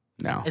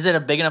 No. Is it a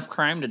big enough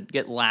crime to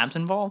get labs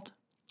involved?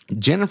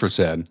 Jennifer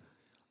said,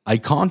 I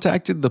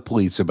contacted the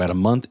police about a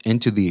month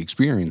into the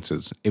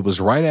experiences. It was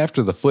right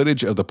after the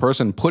footage of the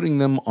person putting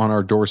them on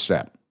our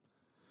doorstep.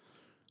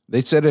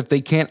 They said if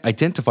they can't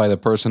identify the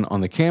person on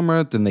the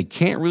camera, then they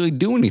can't really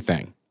do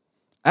anything.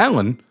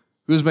 Alan,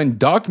 who's been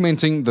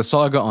documenting the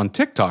saga on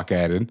TikTok,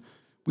 added,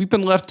 we've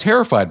been left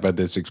terrified by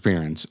this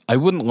experience. I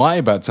wouldn't lie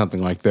about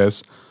something like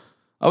this.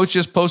 I was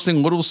just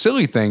posting little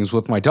silly things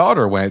with my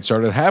daughter when it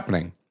started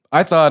happening.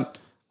 I thought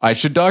I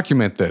should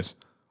document this.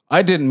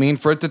 I didn't mean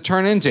for it to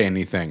turn into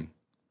anything.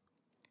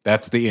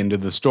 That's the end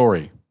of the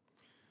story.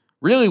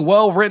 Really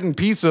well-written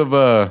piece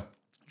of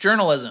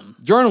Journalism.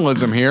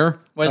 journalism here.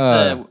 Was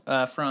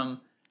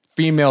from...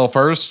 Female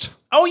first.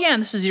 Oh, yeah,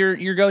 this is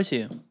your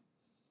go-to.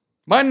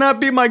 Might not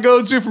be my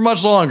go-to for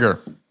much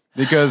longer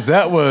because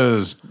that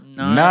was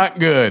not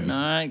good.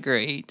 Not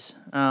great.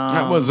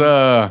 That was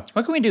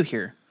What can we do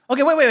here?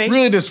 Okay, wait.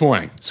 really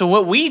disappointing. So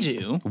what we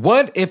do...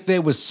 What if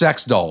it was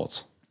sex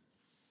dolls?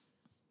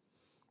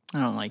 I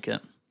don't like it.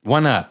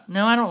 Why not?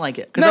 No, I don't like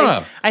it.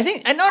 No. I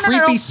think... No.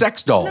 Creepy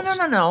sex dolls.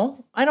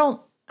 No. I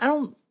don't...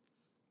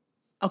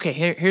 Okay,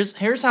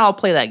 here's how I'll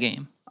play that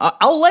game.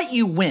 I'll let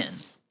you win.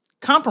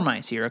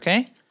 Compromise here,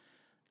 okay?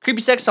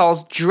 Creepy sex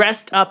dolls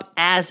dressed up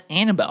as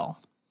Annabelle.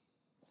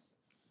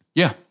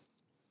 Yeah.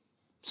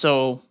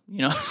 So,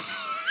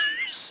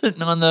 sitting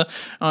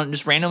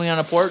just randomly on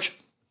a porch.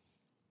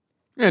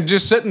 Yeah,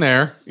 just sitting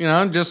there,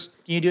 just...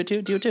 Can you do it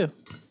too? Do it too.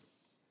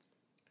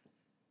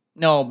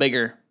 No,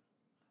 bigger.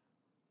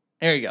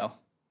 There you go.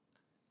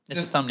 It's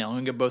a thumbnail. I'm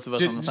going to get both of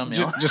us on the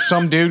thumbnail. Just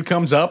some dude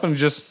comes up and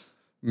just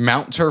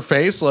mounts her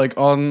face like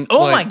on...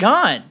 Oh my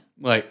God.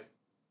 Like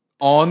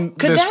on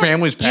this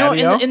family's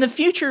patio? In the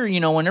future,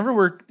 whenever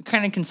we're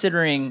kind of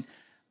considering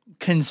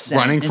consent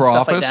Running and for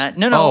stuff office? like that.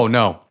 No. Oh,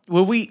 no.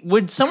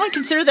 Would someone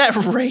consider that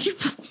rape?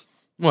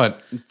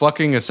 What?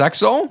 Fucking a sex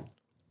doll?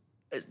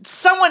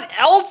 Someone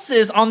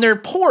else's on their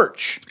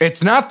porch.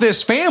 It's not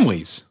this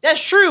family's.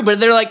 That's true, but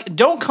they're like,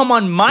 don't come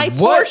on my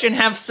porch and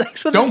have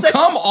sex with Don't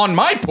come on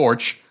my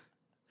porch.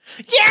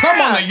 Yeah.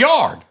 Come on the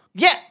yard.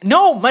 Yeah.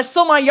 No, that's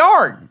still my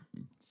yard.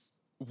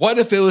 What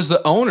if it was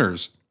the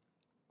owner's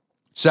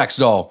sex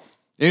doll?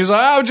 And he's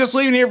like, I was just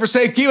leaving here for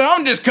safekeeping.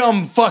 I'm just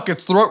come fuck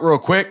its throat real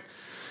quick.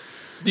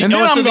 The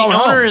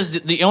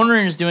owner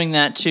is doing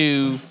that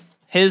to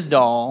his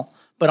doll,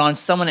 but on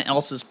someone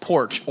else's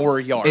porch or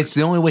yard. It's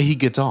the only way he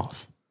gets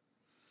off.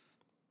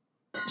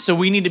 So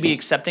we need to be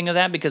accepting of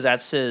that because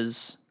that's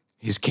his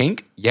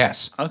kink?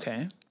 Yes.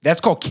 Okay.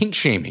 That's called kink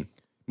shaming,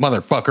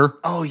 motherfucker.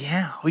 Oh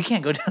yeah, we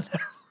can't go down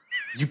there.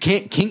 You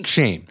can't kink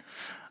shame.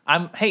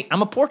 I'm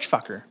a porch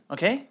fucker.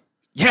 Okay.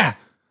 Yeah,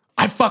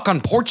 I fuck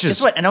on porches.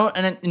 Guess what?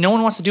 And no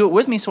one wants to do it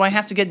with me, so I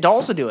have to get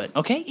dolls to do it.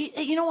 Okay.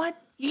 You know what?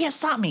 You can't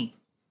stop me.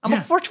 I'm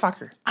a porch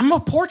fucker. I'm a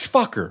porch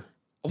fucker.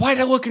 Why'd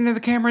I look into the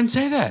camera and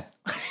say that?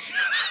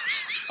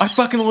 I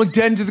fucking looked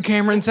dead into the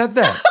camera and said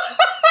that.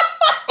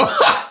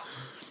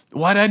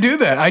 Why'd I do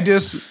that? I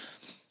just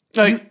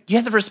like You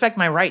have to respect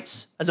my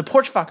rights as a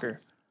porch fucker.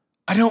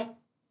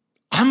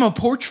 I'm a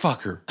porch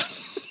fucker.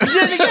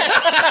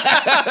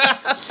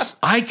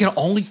 I can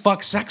only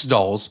fuck sex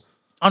dolls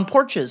On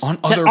porches on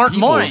that other aren't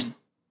people's. mine.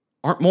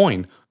 Aren't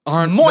Moin.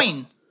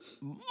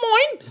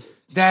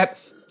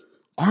 that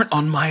aren't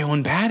on my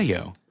own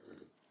patio.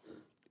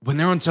 When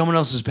they're on someone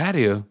else's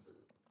patio,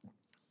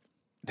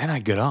 then I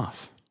get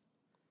off.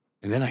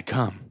 And then I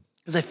come.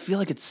 Because I feel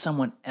like it's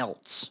someone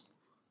else.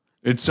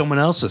 It's someone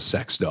else's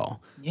sex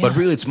doll. Yeah. But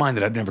really, it's mine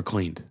that I've never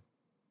cleaned.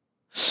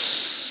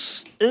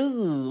 Ooh,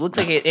 looks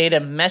like it ate a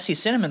messy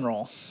cinnamon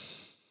roll.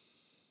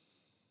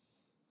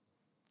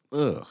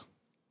 Ugh.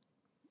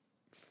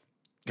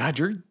 God,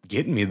 you're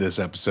getting me this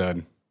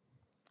episode.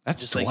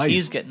 That's Just twice. like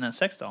he's getting that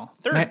sex doll.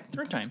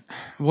 Third time.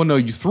 Well, no,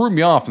 you threw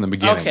me off in the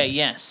beginning. Okay,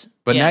 yes.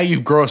 But Yeah. now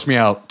you've grossed me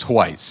out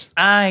twice.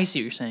 I see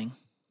what you're saying.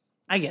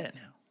 I get it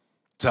now.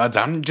 So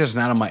I'm just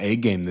not on my A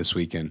game this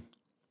weekend.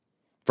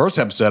 First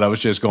episode, I was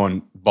just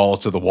going balls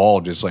to the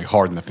wall, just like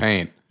hard in the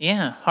paint.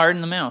 Yeah, hard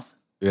in the mouth.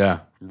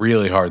 Yeah,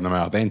 really hard in the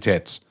mouth and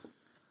tits.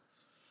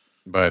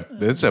 But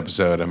this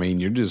episode, I mean,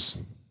 you're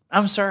just...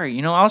 I'm sorry.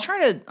 You know, I'll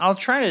try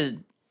to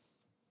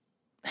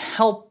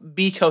help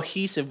be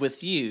cohesive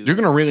with you. You're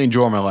going to really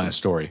enjoy my last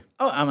story.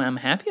 Oh, I'm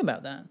happy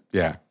about that.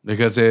 Yeah,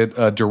 because it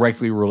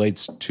directly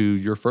relates to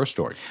your first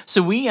story.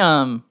 So we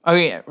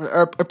okay,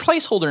 our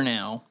placeholder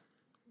now,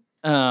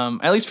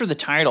 at least for the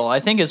title, I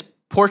think is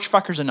Porch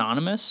Fuckers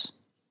Anonymous.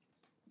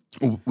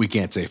 We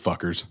can't say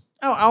fuckers.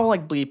 I'll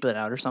like bleep it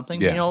out or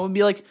something. Yeah. You know, it would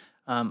be like,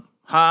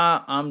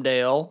 hi, I'm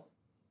Dale,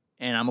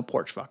 and I'm a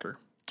porch fucker.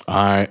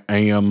 I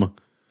am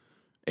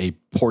a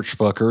porch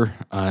fucker.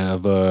 I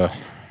have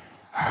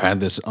had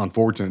this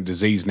unfortunate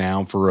disease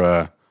now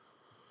for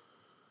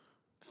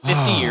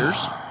 50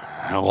 years.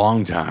 a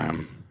long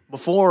time.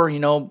 Before, you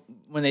know,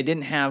 when they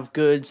didn't have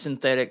good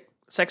synthetic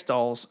sex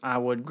dolls, I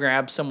would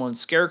grab someone's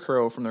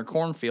scarecrow from their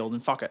cornfield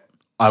and fuck it.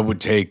 I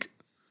would take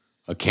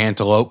a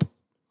cantaloupe.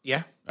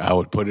 Yeah. I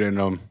would put it in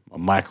a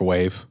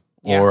microwave,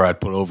 Yeah. or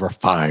I'd put it over a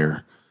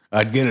fire.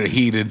 I'd get it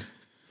heated.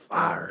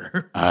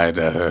 Fire.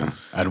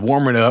 I'd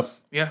warm it up.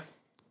 Yeah.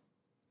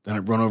 Then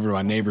I'd run over to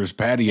my neighbor's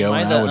patio.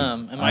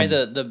 Am I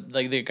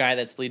the guy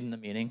that's leading the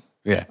meeting?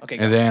 Yeah. Okay,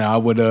 And then I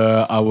would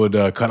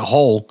cut a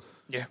hole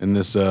Yeah. in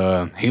this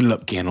heated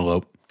up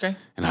cantaloupe. Okay.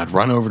 And I'd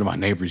run over to my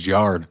neighbor's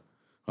yard,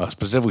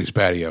 specifically his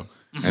patio,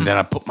 and then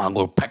I'd put my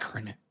little pecker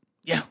in it,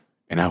 Yeah.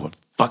 and I would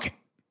fuck it.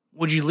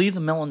 Would you leave the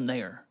melon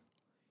there?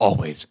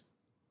 Always.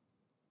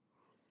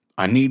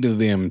 I needed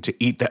them to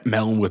eat that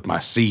melon with my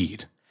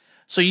seed.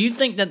 So you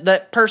think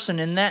that person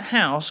in that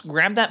house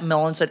grabbed that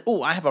melon and said,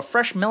 "Oh, I have a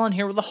fresh melon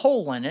here with a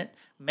hole in it,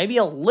 maybe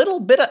a little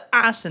bit of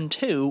icing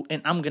too,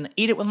 and I'm going to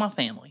eat it with my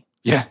family."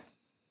 Yeah.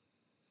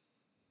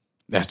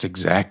 That's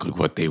exactly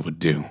what they would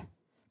do.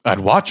 I'd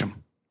watch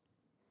them.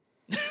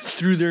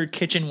 Through their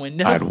kitchen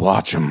window? I'd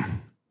watch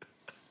them.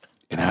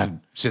 And I'd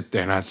sit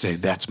there and I'd say,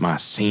 that's my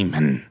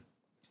semen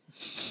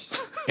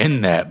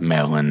in that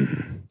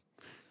melon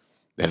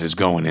that is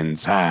going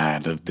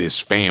inside of this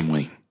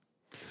family.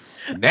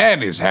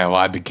 That is how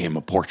I became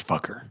a porch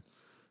fucker.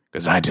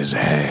 Because I just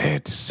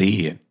had to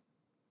see it.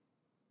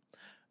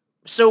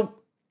 So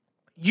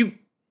you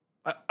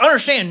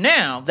understand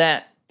now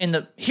that in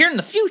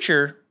the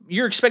future,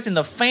 you're expecting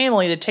the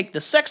family to take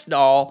the sex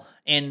doll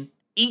and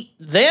eat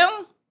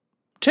them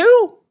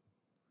too?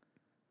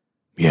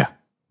 Yeah.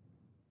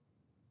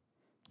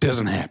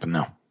 Doesn't happen,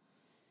 though.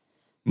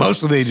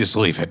 Mostly they just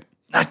leave it.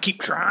 I keep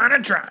trying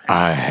and trying.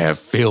 I have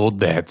filled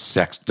that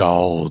sex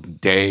doll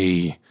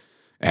day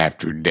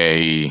after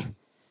day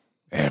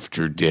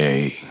after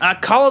day. I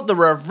call it the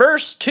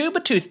reverse tube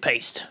of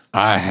toothpaste.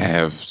 I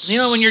have You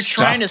know, when you're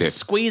trying to stuffed it.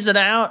 squeeze it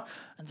out,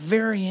 at the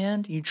very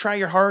end, you try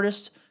your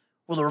hardest.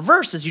 Well, the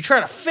reverse is you try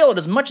to fill it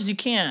as much as you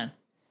can.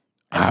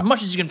 As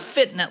much as you can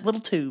fit in that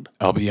little tube.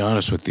 I'll be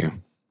honest with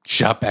you.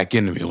 Shot back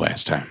into me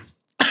last time.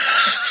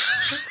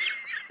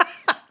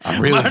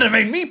 Might have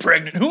made me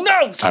pregnant. Who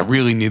knows? I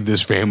really need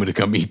this family to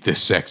come eat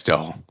this sex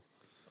doll.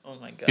 Oh,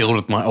 my God. Filled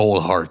with my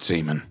old heart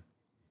semen.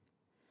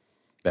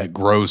 That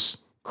gross,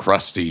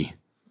 crusty,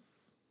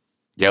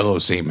 yellow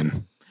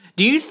semen.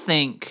 Do you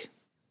think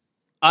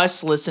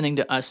us listening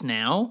to us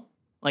now,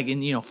 like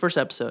in, first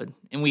episode,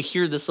 and we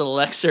hear this little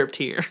excerpt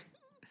here,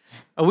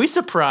 are we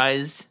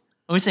surprised?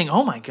 Are we saying,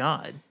 oh my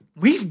God,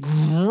 we've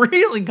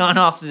really gone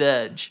off the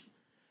edge?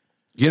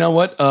 You know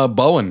what?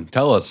 Bowen,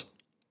 tell us.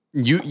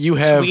 You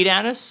have... Tweet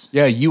at us?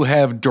 Yeah, you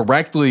have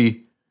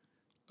directly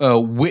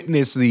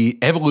witnessed the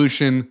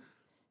evolution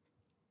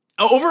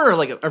Over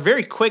like a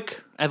very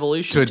quick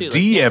evolution to too.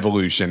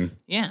 de-evolution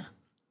Yeah.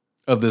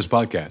 of this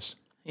podcast.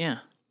 Yeah.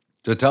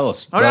 So tell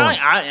us. Oh,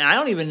 I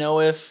don't even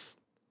know if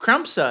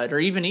Crumpsud or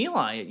even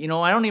Eli,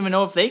 I don't even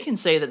know if they can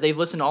say that they've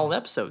listened to all the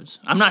episodes.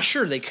 I'm not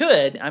sure they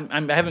could. I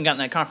haven't gotten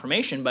that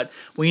confirmation, but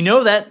we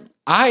know that.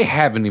 I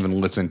haven't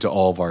even listened to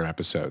all of our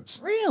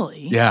episodes.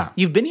 Really? Yeah.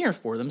 You've been here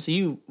for them, so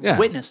you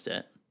witnessed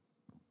it.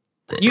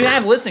 You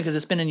have listened because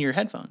it's been in your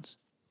headphones.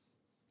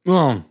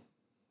 Well,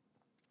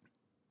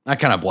 I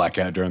kind of black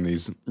out during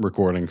these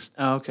recordings.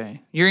 Oh,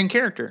 okay. You're in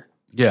character.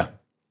 Yeah.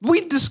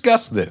 We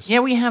discussed this. Yeah,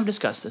 we have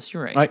discussed this.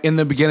 You're right. In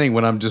the beginning,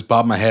 when I'm just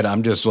bobbing my head,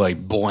 I'm just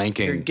like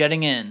blanking. You're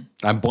getting in.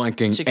 I'm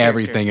blanking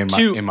everything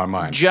in my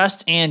mind.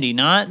 Just Andy,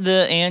 not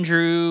the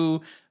Andrew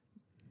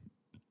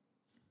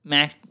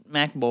Mac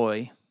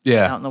boy.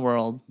 Yeah. Out in the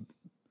world.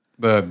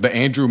 The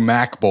Andrew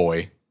Mac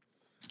boy.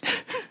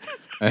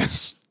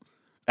 As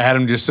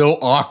Adam just so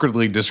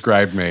awkwardly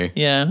described me.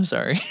 Yeah, I'm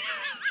sorry.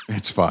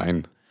 It's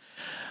fine.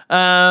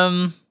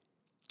 Well,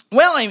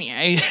 I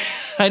mean,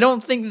 I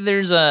don't think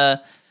there's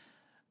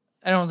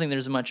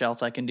much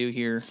else I can do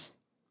here,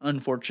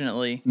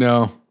 unfortunately.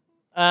 No.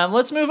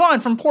 Let's move on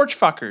from porch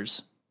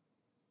fuckers.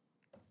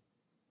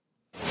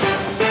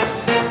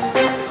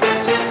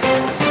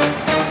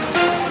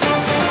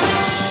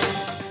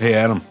 Hey,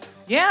 Adam.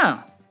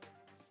 Yeah.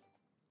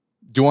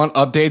 Do you want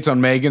updates on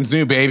Megan's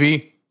new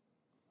baby?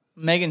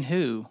 Megan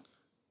who?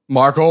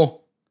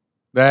 Markle?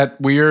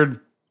 That weird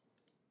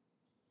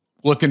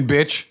looking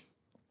bitch?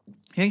 You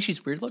think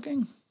she's weird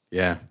looking?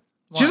 Yeah.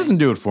 Why? She doesn't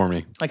do it for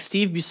me. Like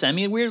Steve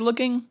Buscemi weird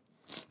looking?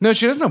 No,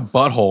 she doesn't have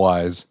butthole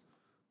eyes.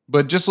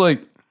 But just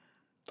like,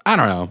 I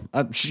don't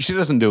know. She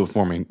doesn't do it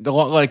for me.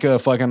 Like a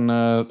fucking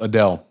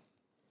Adele.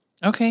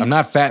 Okay. I'm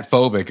not fat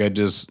phobic. I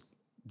just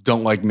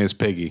don't like Miss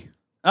Piggy.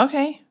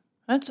 Okay.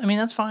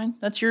 That's fine.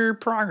 That's your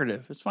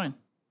prerogative. It's fine.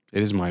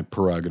 It is my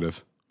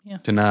prerogative. Yeah.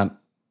 To not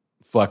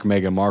fuck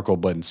Meghan Markle,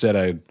 but instead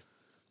I'd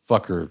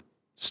fuck her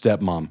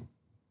stepmom.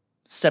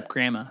 Step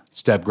grandma.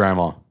 Step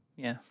grandma.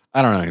 Yeah.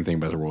 I don't know anything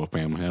about the royal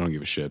family. I don't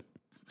give a shit.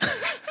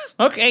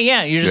 Okay,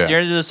 yeah. You're just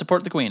there to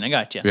support the queen. I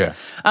got you. Yeah.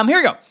 Here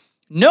we go.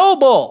 No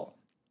bull.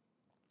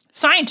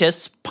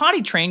 Scientists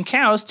potty train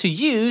cows to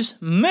use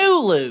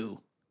Mooloo.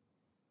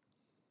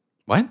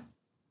 What?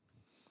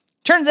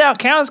 Turns out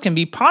cows can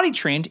be potty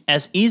trained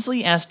as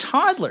easily as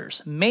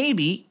toddlers,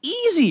 maybe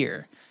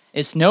easier.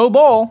 It's no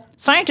bull.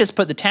 Scientists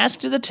put the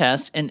task to the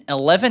test, and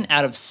 11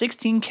 out of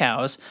 16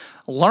 cows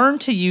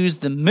learned to use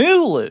the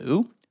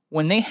Mooloo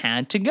when they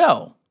had to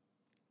go.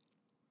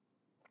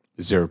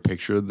 Is there a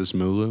picture of this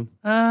Mooloo?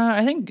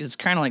 I think it's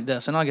kind of like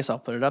this, and I guess I'll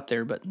put it up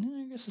there, but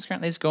I guess it's kind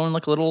of, they just go in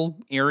like a little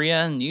area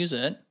and use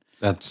it.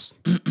 That's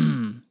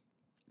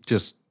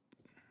just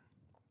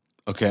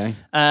okay.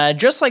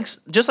 Just like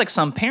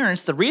some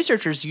parents, the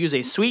researchers use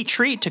a sweet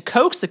treat to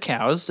coax the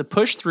cows to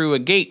push through a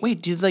gate.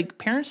 Wait, do like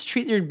parents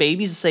treat their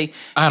babies and say,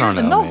 I don't "Here's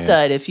know, a milk man.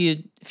 dud if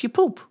you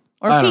poop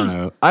or I pee"? don't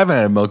know. I haven't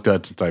had a milk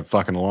dud since I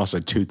fucking lost a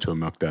tooth to a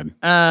milk dud.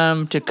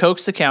 To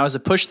coax the cows to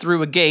push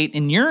through a gate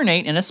and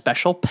urinate in a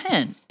special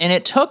pen. And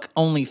it took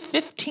only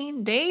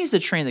 15 days to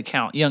train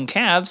the young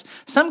calves.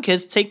 Some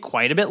kids take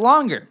quite a bit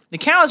longer. The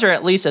cows are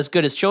at least as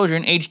good as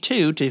children aged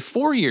 2 to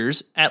 4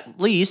 years, at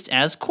least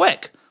as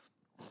quick.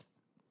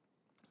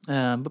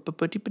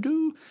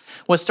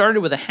 What started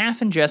with a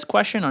half-in-jest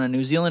question on a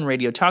New Zealand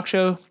radio talk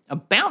show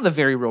about the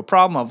very real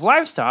problem of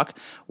livestock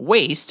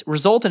waste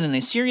resulted in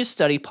a serious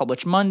study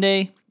published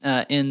Monday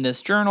in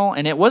this journal.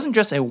 And it wasn't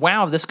just a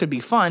wow, this could be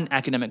fun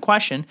academic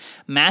question.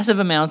 Massive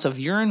amounts of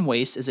urine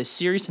waste is a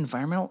serious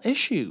environmental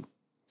issue,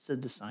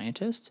 said the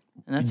scientist.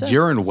 And that's it.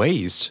 Urine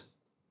waste?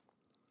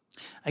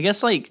 I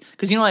guess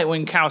because like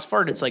when cows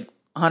fart, it's like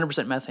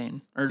 100%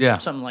 methane or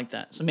something like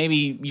that. So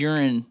maybe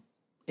urine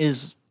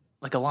is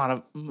like a lot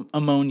of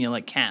ammonia,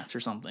 like cats or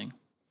something.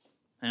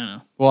 I don't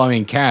know. Well, I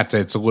mean, cats,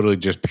 it's literally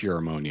just pure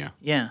ammonia.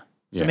 Yeah.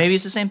 So Yeah. maybe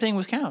it's the same thing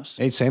with cows.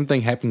 Hey, same thing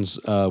happens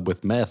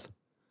with meth.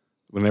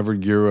 Whenever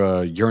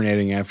you're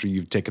urinating after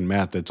you've taken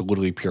meth, it's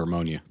literally pure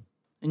ammonia.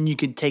 And you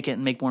could take it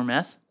and make more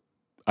meth?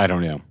 I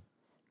don't know.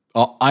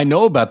 I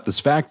know about this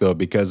fact, though,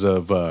 because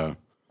of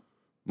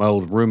my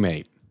old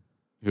roommate,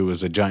 who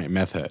was a giant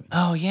meth head.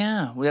 Oh,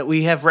 yeah.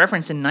 We have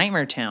reference in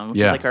Nightmare Town, which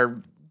is like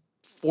our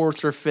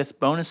 4th or 5th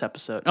bonus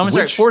episode. Oh, I'm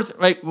sorry, 4th,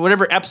 like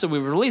whatever episode we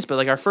released, but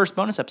like our first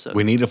bonus episode.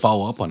 We need to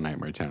follow up on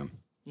Nightmare Town.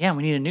 Yeah,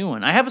 we need a new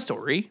one. I have a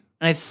story,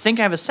 and I think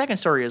I have a second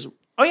story as well.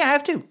 Oh, yeah, I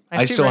have two.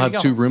 I still have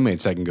 2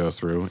 roommates I can go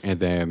through, and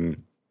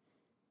then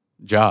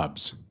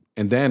jobs,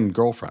 and then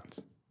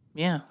girlfriends.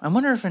 Yeah. I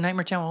wonder if a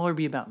Nightmare Town will ever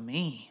be about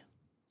me.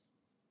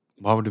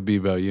 Why would it be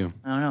about you?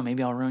 I don't know.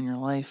 Maybe I'll ruin your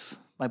life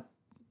by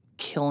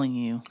killing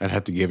you. I'd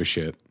have to give a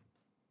shit.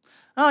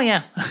 Oh,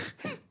 yeah.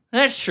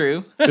 That's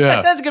true.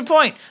 Yeah. That's a good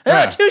point.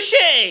 Yeah. Touche.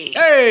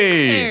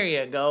 Hey! There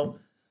you go.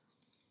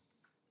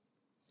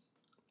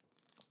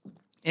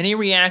 Any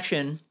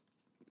reaction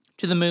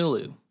to the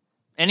Mooloo?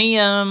 Any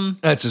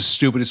That's the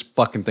stupidest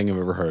fucking thing I've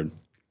ever heard.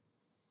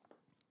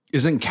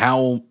 Isn't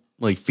cow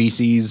like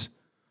feces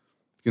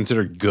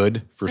considered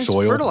good for it's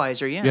soil?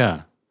 fertilizer, yeah. Yeah.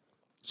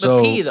 But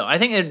So pee though. I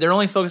think they're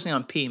only focusing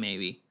on pee,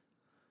 maybe.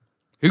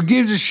 who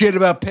gives a shit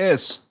about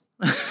piss?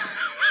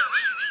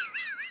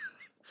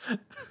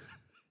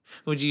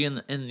 Would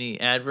you in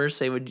the adverse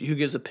say who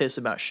gives a piss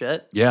about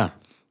shit? Yeah.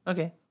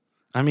 Okay.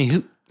 I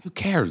mean, who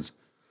cares?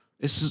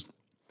 It's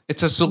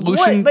a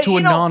solution to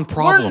a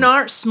non-problem. We're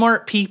not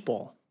smart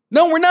people.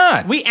 No, we're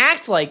not. We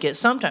act like it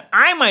sometimes.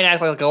 I might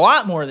act like a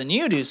lot more than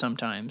you do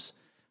sometimes,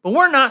 but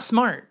we're not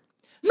smart.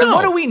 So No.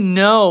 what do we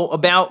know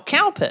about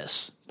cow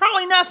piss?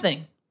 Probably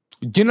nothing.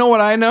 You know what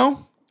I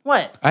know?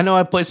 What? I know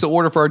I placed the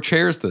order for our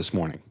chairs this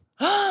morning.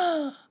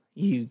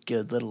 You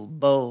good little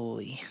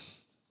boy.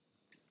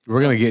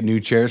 We're going to get new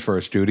chairs for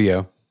our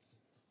studio.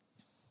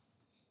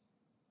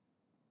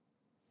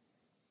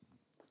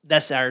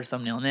 That's our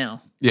thumbnail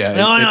now. Yeah.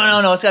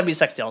 No. It's got to be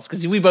sex dolls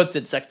because we both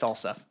did sex doll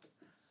stuff.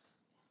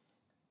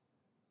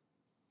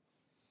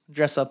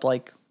 Dress up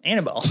like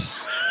Annabelle.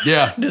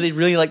 Yeah. Do they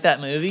really like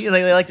that movie?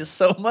 Like they liked it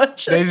so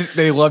much?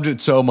 They loved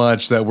it so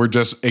much that we're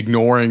just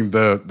ignoring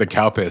the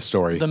cow piss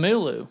story. The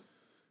Mulu.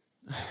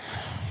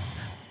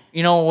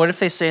 You know, what if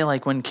they say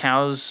like when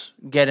cows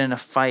get in a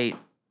fight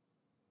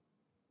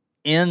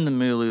in the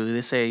Mulu,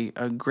 they say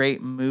a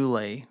great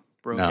mule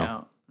broke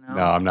out? No,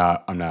 I'm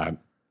not.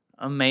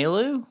 A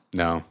Melu?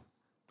 No,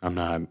 I'm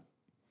not.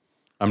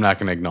 I'm not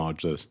going to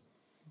acknowledge this.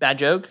 Bad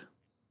joke?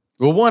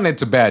 Well, one,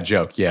 it's a bad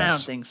joke, yes. I don't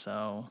think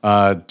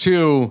so.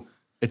 Two,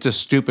 it's a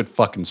stupid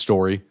fucking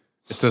story.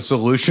 It's a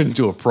solution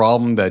to a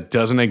problem that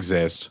doesn't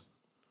exist.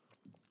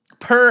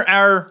 Per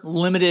our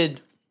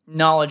limited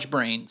knowledge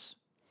brains.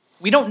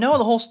 We don't know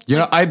the whole story. You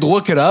know, I'd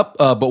look it up,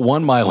 but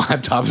one, my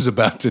laptop is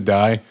about to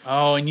die.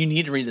 Oh, and you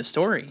need to read the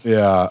story.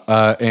 Yeah,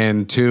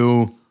 and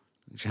two,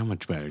 how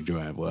much battery do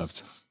I have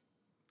left?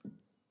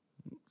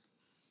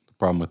 The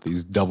problem with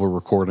these double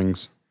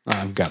recordings,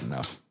 I've got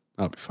enough.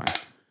 I'll be fine.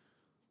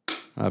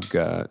 I've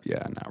got,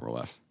 an hour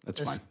left. That's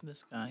fine.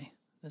 This guy.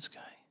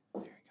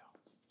 There you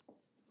go.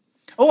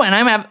 Oh, and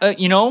I'm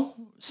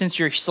since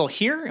you're still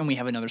here and we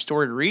have another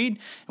story to read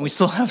and we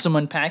still have some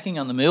unpacking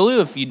on the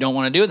Mulu, if you don't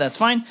want to do it, that's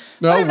fine.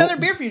 No, I have another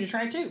beer for you to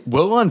try too.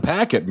 We'll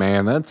unpack it,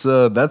 man.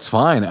 That's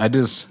fine.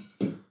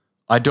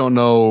 I don't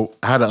know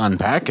how to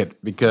unpack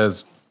it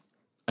because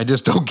I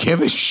just don't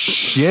give a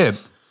shit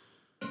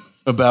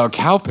about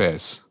cow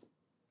piss.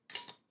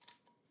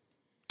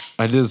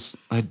 I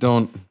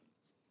don't.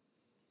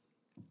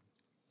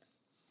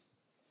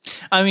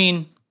 I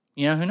mean,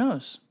 who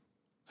knows?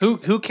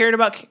 Who cared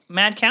about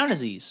mad cow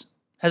disease?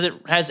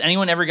 Has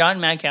anyone ever gotten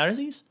mad cow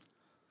disease?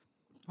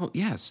 Oh,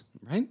 yes,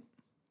 right?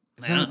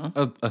 I don't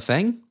know. A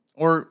thing?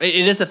 Or it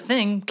is a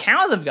thing.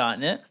 Cows have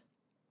gotten it.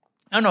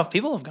 I don't know if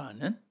people have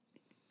gotten it.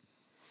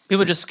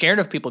 People are just scared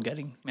of people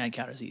getting mad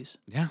cow disease.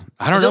 Yeah.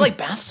 I don't know. Is it like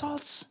bath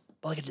salts?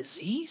 But like a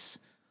disease?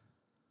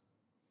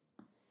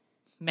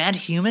 Mad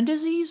human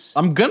disease?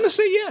 I'm going to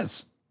say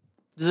yes.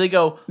 Do they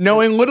go...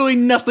 Knowing literally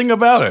nothing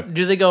about it.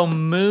 Do they go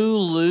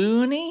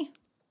moo-loony?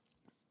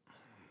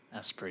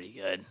 That's pretty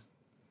good.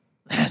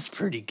 That's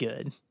pretty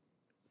good.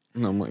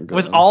 Oh my God.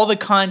 With all the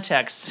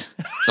context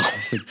Oh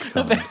my of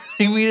God.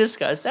 everything we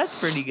discussed, that's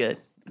pretty good.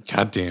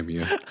 God damn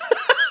you.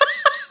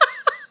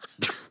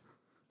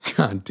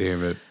 God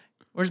damn it.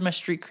 Where's my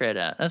street cred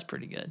at? That's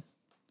pretty good.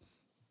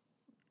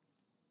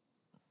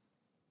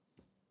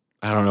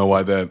 I don't know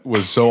why that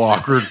was so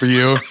awkward for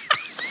you.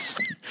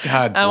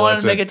 God bless I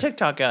wanted to it. make a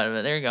TikTok out of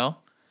it. There you go.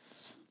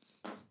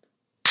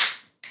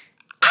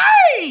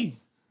 Hey!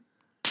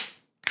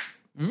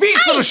 Wie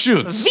oder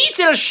Schutz?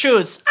 Visa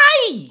shoots.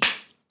 Aye.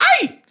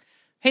 Hey!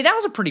 Hey, that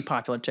was a pretty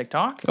popular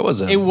TikTok. That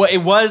was a...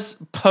 It was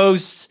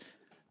post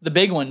the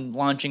big one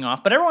launching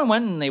off, but everyone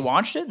went and they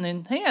watched it and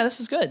then, hey, yeah, this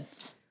is good.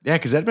 Yeah,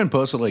 because that had been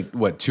posted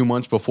 2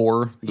 months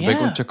before the big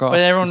one took off. But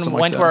everyone something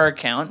went like to that. our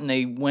account and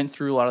they went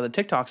through a lot of the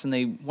TikToks and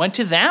they went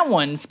to that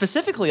one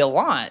specifically a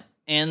lot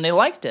and they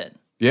liked it.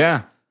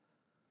 Yeah.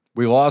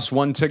 We lost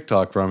one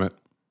TikTok from it.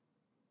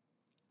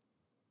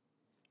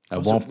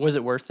 Was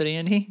it worth it,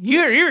 Andy?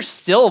 You're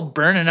still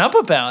burning up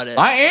about it.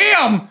 I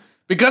am!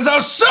 Because I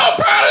was so proud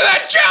of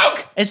that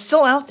joke! It's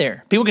still out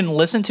there. People can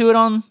listen to it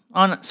on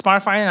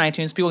Spotify and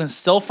iTunes. People can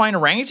still find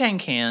orangutan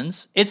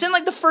cans. It's in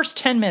the first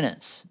 10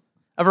 minutes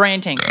of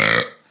orangutan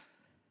cans.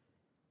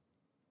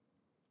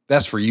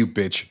 That's for you,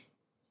 bitch.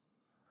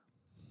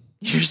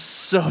 You're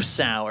so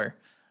sour.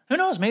 Who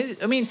knows?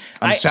 Maybe,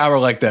 I'm sour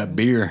like that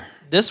beer.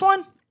 This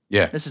one?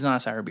 Yeah. This is not a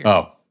sour beer.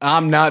 Oh,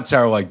 I'm not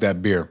sour like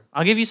that beer.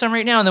 I'll give you some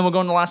right now, and then we'll go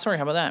into the last story.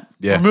 How about that?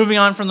 Yeah. We're moving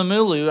on from the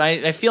Mulu.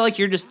 I feel like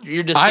you're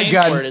I've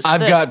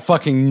got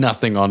fucking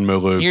nothing on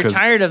Mulu. You're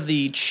tired of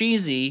the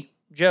cheesy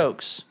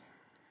jokes.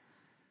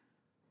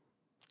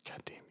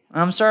 God damn you.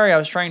 I'm sorry, I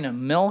was trying to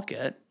milk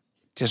it.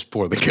 Just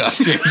pour the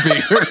goddamn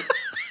beer.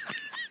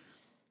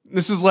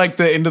 This is like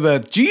the end of the...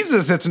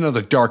 Jesus, that's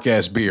another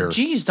dark-ass beer.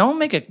 Jeez, don't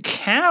make a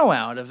cow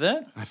out of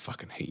it. I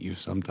fucking hate you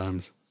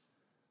sometimes.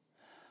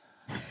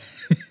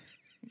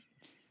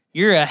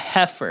 You're a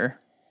heifer.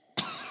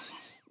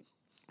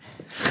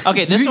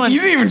 Okay, this one... You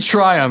didn't even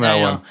try on that I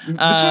know. one. This one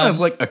has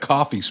like a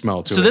coffee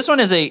smell to it. So this one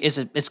is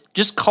it's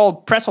just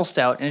called pretzel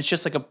stout, and it's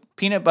just like a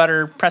peanut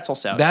butter pretzel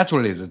stout. That's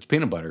what it is. It's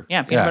peanut butter.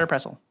 Yeah, peanut butter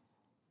pretzel.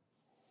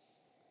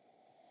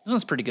 This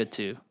one's pretty good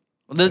too.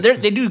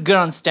 They do good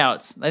on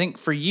stouts. I think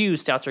for you,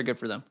 stouts are good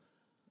for them.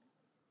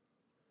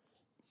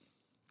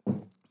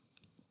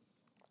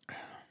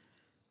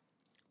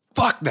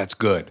 Fuck, that's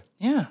good.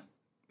 Yeah.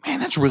 Man,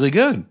 that's really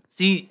good.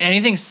 See,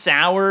 anything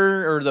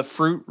sour or the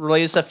fruit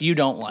related stuff you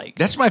don't like.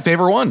 That's my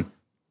favorite one.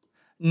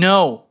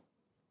 No.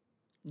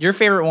 Your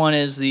favorite one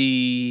is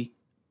the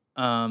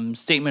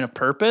statement of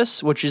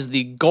purpose, which is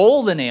the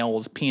golden ale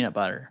with peanut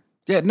butter.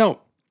 Yeah, no.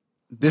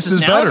 This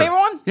is now better. the favorite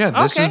one? Yeah,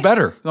 this Okay. is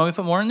better. You want me to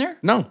put more in there?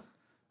 No.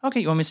 Okay,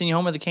 you want me to send you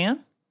home with a can?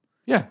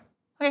 Yeah.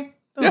 Okay.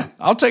 Boom. Yeah,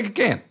 I'll take a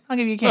can. I'll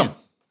give you a can. Boom.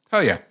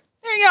 Hell yeah.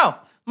 There you go.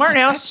 Martin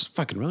That's House.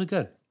 fucking really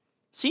good.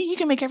 See, you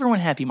can make everyone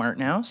happy,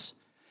 Martin House.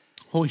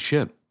 Holy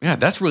shit. Yeah,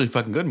 that's really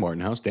fucking good,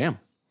 Martin House. Damn.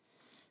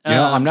 You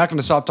know, I'm not going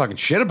to stop talking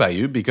shit about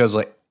you because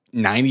like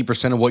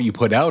 90% of what you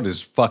put out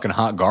is fucking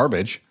hot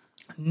garbage.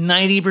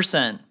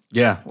 90%.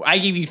 Yeah. I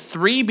gave you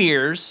 3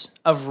 beers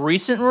of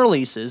recent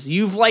releases.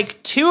 You've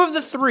liked 2 of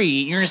the 3.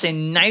 You're going to say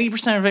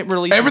 90% of it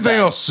released. Everything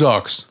else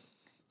sucks.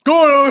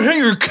 Go on, hang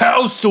your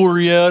cow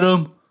story,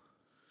 Adam.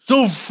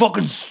 So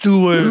fucking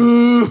stupid.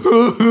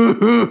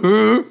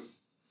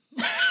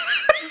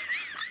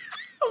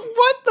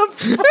 What the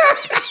fuck?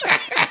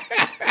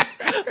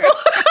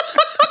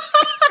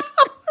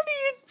 What are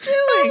you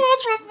doing?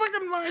 What's my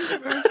fucking mind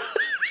today?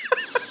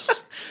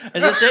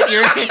 Is this it?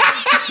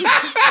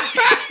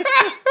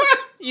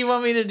 You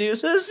want me to do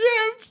this?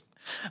 Yes.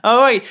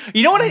 Oh, wait.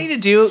 You know what I need to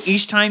do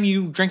each time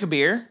you drink a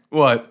beer?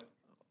 What?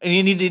 And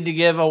you need to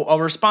give a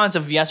response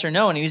of yes or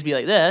no, and it needs to be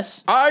like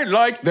this. I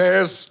like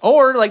this.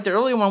 Or like the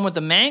earlier one with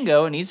the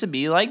mango, it needs to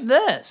be like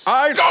this.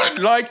 I don't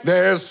like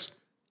this.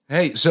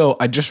 Hey, so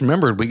I just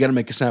remembered we got to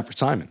make a snap for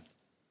Simon.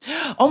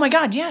 Oh my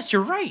God, yes,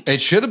 you're right. It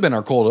should have been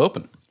our cold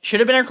open. Should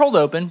have been our cold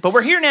open, but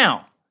we're here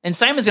now. And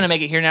Simon's going to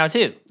make it here now,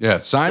 too. Yeah,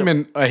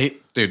 Simon, I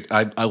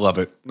love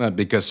it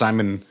because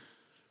Simon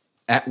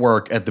at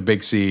work at the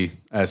Big C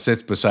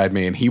sits beside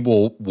me and he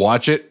will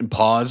watch it and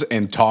pause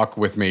and talk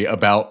with me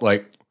about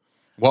like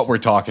what we're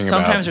talking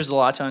about. Sometimes there's a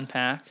lot to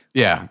unpack.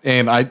 Yeah,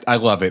 and I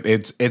love it.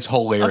 It's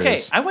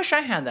hilarious. Okay, I wish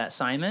I had that,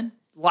 Simon.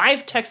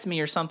 Live text me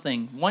or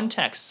something. One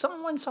text.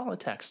 Someone saw a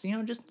text. You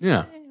know, just...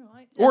 Yeah.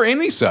 Or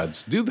any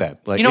suds. Do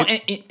that. Like, you know,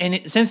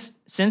 since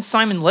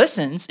Simon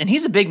listens, and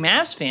he's a big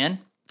Mavs fan,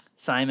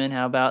 Simon,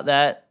 how about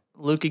that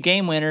Luka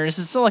game winner? This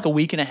is still like a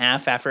week and a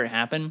half after it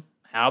happened.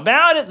 How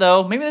about it,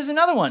 though? Maybe there's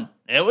another one.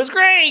 It was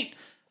great.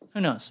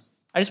 Who knows?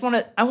 I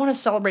want to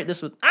celebrate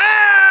this with...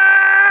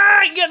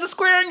 You got the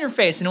square on your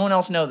face, and no one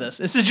else know this.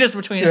 This is just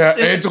between... yeah,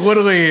 it's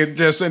literally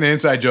just an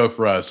inside joke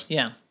for us.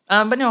 Yeah.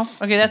 But no.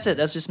 Okay, that's it.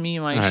 That's just me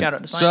and my shout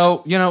out to Simon.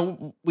 So, you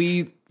know,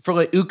 for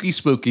like Ookie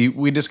Spooky,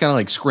 we just kind of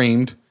like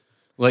screamed.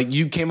 Like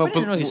you came up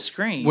didn't really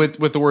scream. with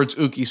the words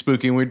Ookie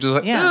Spooky, and we were just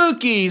like,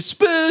 Ookie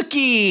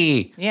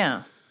Spooky.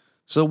 Yeah.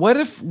 So what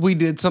if we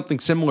did something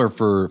similar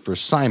for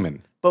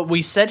Simon? But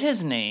we said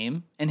his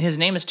name, and his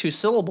name is 2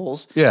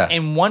 syllables. Yeah.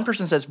 And one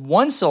person says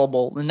 1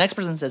 syllable, the next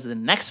person says the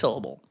next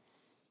syllable.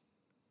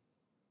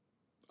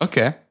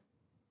 Okay.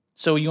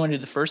 So you want to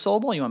do the first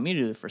syllable, or you want me to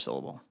do the first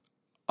syllable?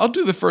 I'll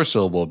do the first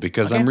syllable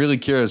because Okay. I'm really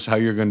curious how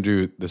you're going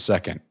to do the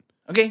second.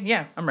 Okay,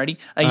 yeah, I'm ready.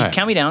 You right.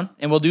 count me down,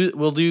 and we'll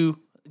do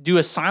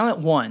a silent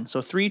 1.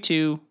 So 3,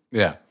 2,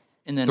 Yeah.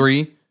 and then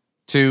 3,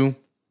 2,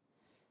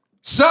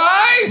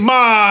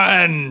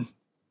 Simon!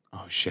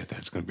 Oh, shit,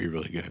 that's going to be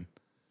really good.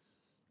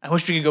 I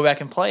wish we could go back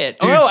and play it.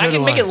 Dude, oh, so I can do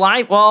make I. it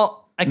live.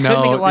 Well, I could make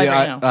it live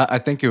right now. I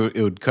think it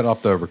would cut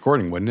off the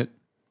recording, wouldn't it?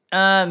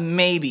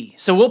 Maybe.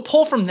 So we'll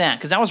pull from that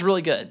because that was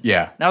really good.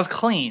 Yeah. That was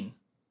clean.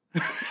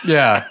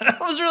 Yeah. That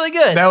was really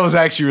good. That was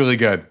actually really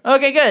good.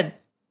 Okay, good.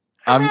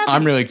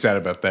 I'm really excited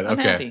about that. I'm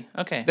okay. happy.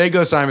 Okay. There you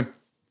go, Simon.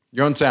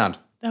 Your own sound.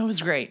 That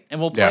was great. And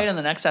we'll play Yeah. it in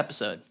the next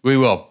episode. We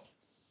will.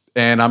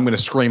 And I'm going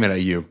to scream it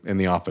at you in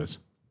the office.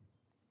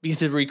 You have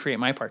to recreate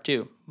my part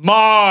too.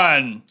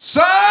 Mon!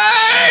 Simon!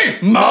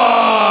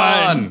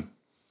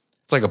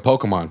 It's like a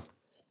Pokemon.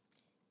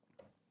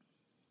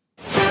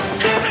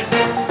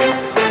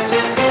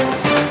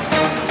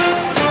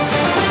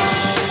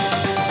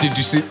 Did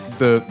you see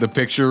the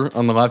picture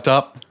on the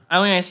laptop?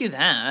 I mean, I see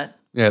that.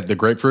 Yeah, the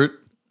grapefruit.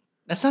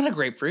 That's not a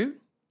grapefruit.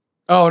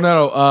 Oh,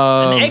 no.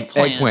 An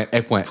eggplant.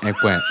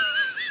 Eggplant.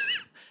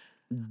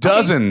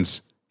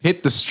 Dozens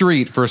hit the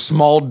street for a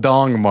small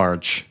dong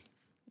march.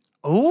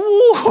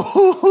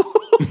 Ooh.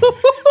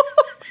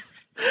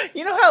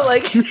 You know how,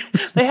 like,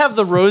 they have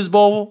the Rose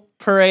Bowl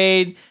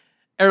parade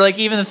or, like,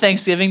 even the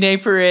Thanksgiving Day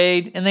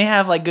parade, and they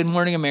have, like, Good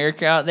Morning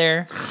America out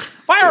there?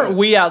 Why aren't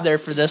we out there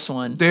for this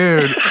one?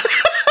 Dude,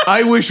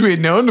 I wish we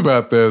had known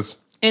about this.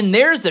 And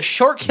there's the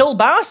Short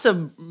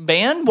Kielbasa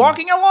band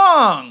walking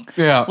along.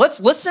 Yeah. Let's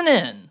listen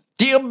in.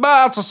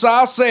 Kielbasa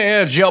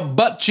sausage, your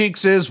butt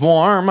cheeks is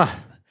warm.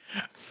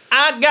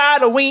 I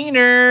got a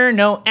wiener.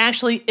 No,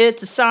 actually,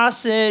 it's a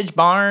sausage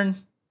barn.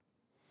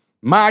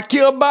 My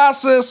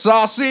kielbasa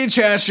sausage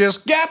has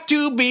just got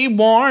to be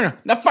worn.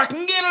 Now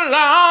fucking get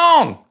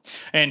along.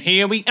 And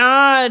here we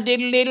are,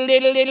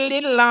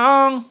 diddle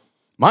long.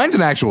 Mine's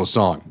an actual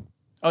song.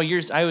 Oh,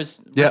 yours, I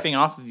was Yeah. ripping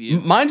off of you.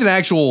 Mine's an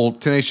actual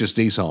Tenacious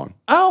D song.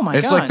 Oh my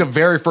God. It's like the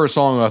very first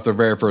song off their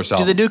very first Do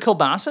album. they do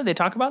Kielbasa? They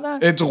talk about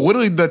that? It's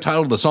literally the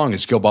title of the song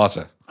is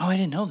Kielbasa. Oh, I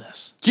didn't know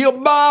this.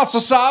 Kielbasa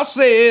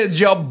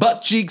sausage, your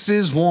butt cheeks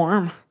is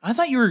warm. I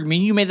thought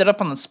you made that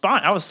up on the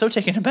spot. I was so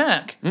taken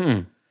aback.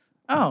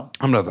 Oh,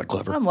 I'm not that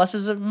clever. I'm less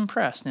as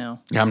impressed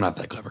now. Yeah, I'm not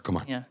that clever. Come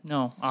on. Yeah,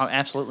 no,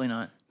 absolutely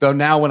not. Though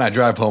now when I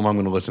drive home, I'm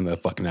going to listen to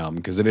that fucking album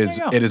because it is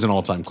There you go. an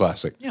all-time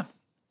classic. Yeah.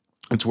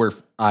 It's where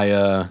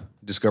I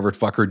discovered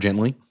 "Fuck Her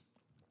Gently."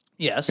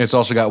 Yes. It's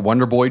also got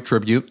Wonder Boy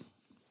tribute.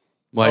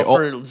 Like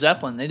for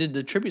Zeppelin. They did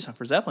the tribute song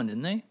for Zeppelin,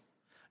 didn't they?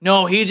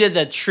 No, he did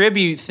the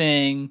tribute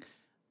thing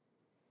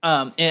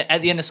at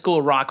the end of School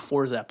of Rock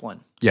for Zeppelin.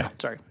 yeah,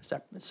 Sorry,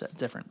 it's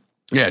different.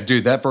 yeah,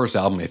 dude, that first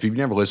album. If you've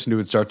never listened to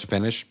it start to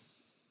finish,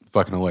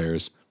 fucking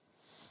hilarious.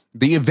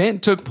 The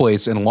event took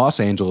place in Los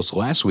Angeles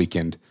last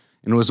weekend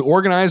and was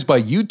organized by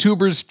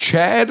YouTubers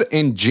Chad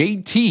and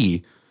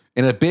JT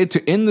in a bid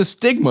to end the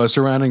stigma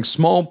surrounding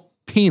small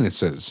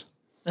penises.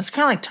 It's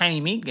kind of like Tiny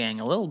Meat Gang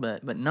a little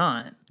bit, but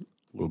not. A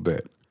little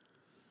bit.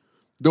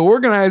 The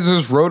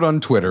organizers wrote on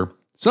Twitter,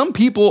 "Some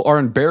people are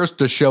embarrassed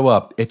to show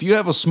up. If you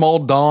have a small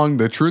dong,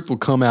 the truth will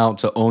come out,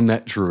 to own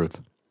that truth."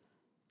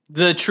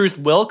 The truth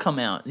will come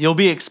out. You'll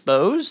be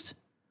exposed?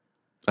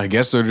 I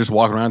guess they're just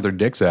walking around with their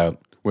dicks out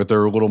with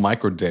their little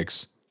micro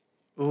dicks,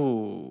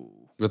 Ooh.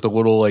 with the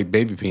little like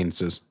baby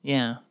penises.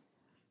 Yeah.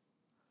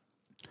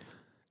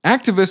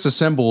 Activists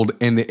assembled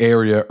in the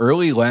area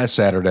early last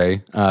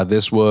Saturday.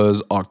 This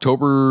was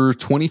October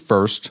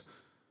 21st.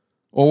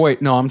 Oh,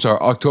 wait, no, I'm sorry,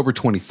 October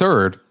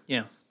 23rd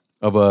Yeah.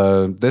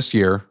 of this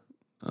year,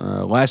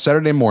 last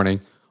Saturday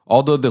morning,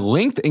 although the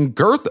length and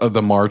girth of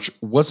the march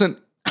wasn't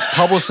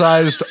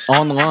publicized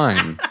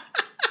online.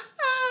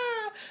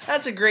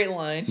 That's a great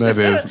line. That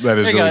is There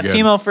you really go. good.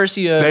 Female first,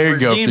 you There you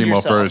go, redeemed female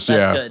yourself. first,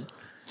 That's yeah. good.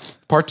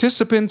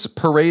 Participants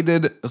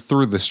paraded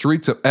through the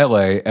streets of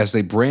LA as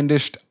they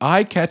brandished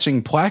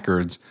eye-catching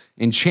placards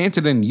and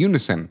chanted in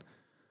unison,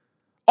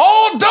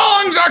 "All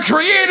dongs are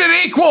created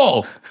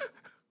equal!"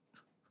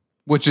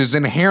 Which is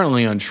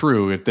inherently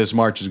untrue if this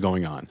march is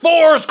going on.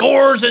 4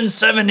 scores and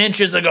 7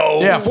 inches ago.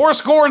 Yeah,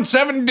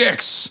 407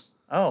 dicks.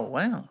 Oh,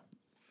 wow.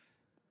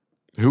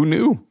 Who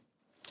knew?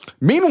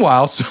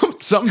 Meanwhile,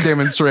 some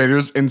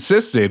demonstrators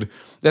insisted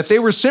that they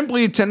were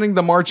simply attending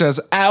the march as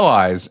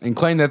allies and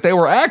claimed that they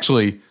were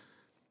actually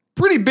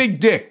pretty big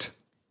dicked.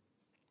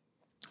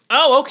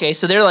 Oh, okay.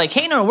 So they're like,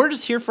 hey, no, we're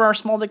just here for our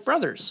small dick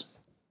brothers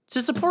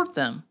to support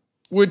them.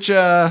 Which,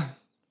 I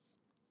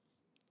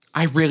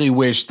really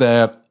wish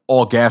that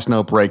All Gas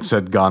No Brakes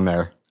had gone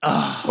there.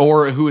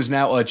 Or who is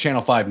now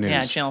Channel 5 News.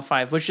 Yeah, Channel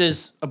 5, which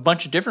is a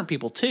bunch of different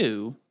people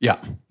too. Yeah.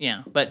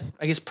 Yeah, but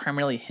I guess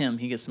primarily him.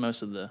 He gets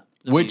most of the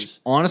Which, views.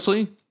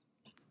 honestly,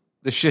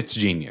 the shit's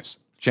genius.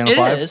 Channel It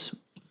 5. is.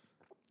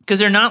 Because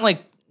they're not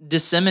like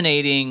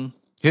disseminating.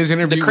 His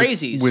interview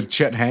crazies. with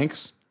Chet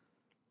Hanks.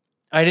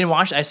 I didn't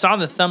watch. I saw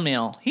the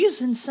thumbnail.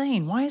 He's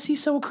insane. Why is he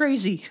so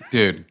crazy?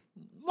 Dude.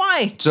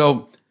 Why?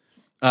 So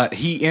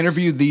he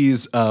interviewed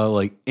these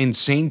like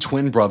insane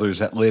twin brothers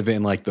that live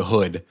in like the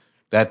hood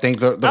that think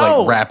they're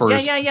like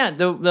rappers. Yeah.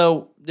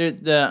 The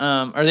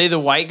are they the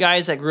white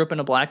guys that grew up in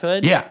a black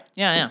hood? Yeah.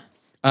 Yeah.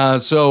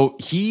 So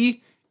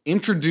he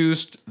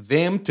introduced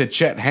them to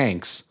Chet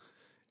Hanks,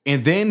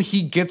 and then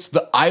he gets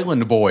the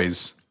Island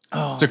Boys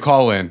to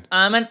call in.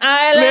 I'm an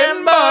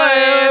island boy.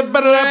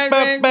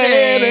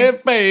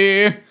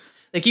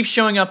 They keep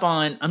showing up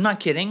on. I'm not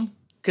kidding,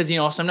 because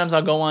sometimes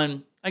I'll go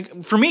on.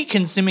 Like for me,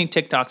 consuming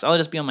TikToks, I'll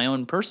just be on my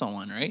own personal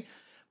one, right?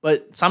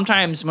 But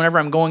sometimes whenever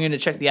I'm going in to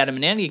check the Adam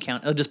and Andy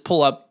account, it'll just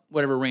pull up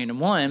whatever random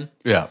one.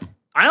 Yeah.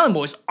 Island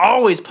Boys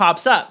always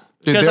pops up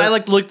because I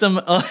looked them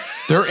up.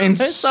 They're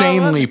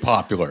insanely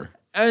popular.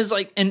 I was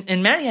like,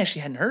 and Maddie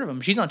actually hadn't heard of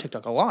them. She's on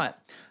TikTok a lot.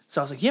 So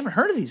I was like, you haven't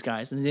heard of these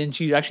guys? And then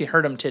she actually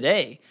heard them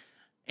today.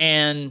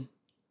 And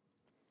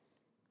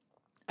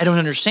I don't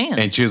understand.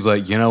 And she was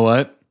like, you know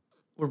what?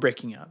 We're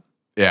breaking up.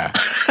 Yeah.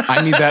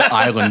 I need that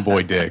Island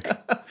Boy dick.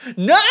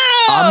 No!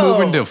 I'm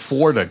moving to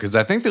Florida because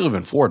I think they live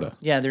in Florida.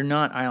 Yeah, they're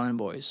not Island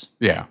Boys.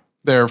 Yeah.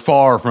 They're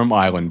far from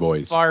Island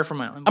Boys. Far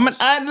from Island Boys. I'm an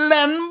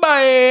island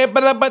boy,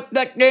 but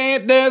that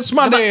ain't that's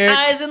my dick.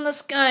 Eyes in the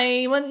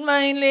sky with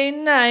my late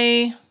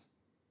night.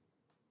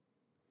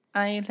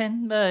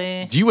 Island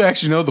boy. Do you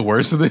actually know the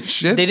words of this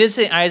shit? They did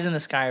say eyes in the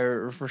sky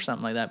or for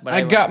something like that. But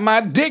I got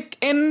my dick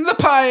in the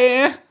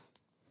pie.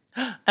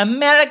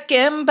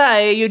 American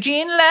Pie,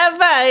 Eugene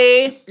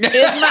Levy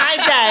is my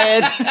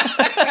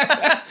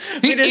dad.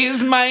 He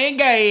is my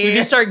guy. We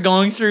just start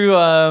going through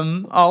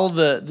all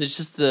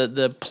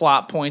the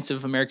plot points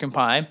of American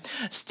Pie.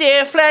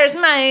 Stifler's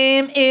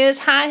name is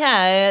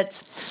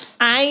Hi-Hat.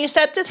 I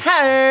accepted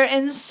her,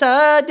 and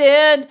so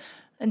did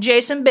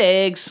Jason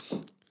Biggs.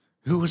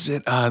 Who was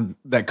it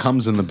that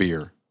comes in the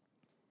beer?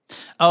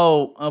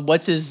 Oh,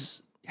 what's his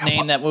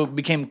name that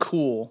became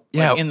cool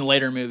in the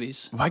later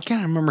movies? Why can't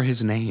I remember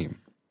his name?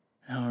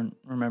 I don't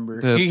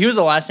remember. He was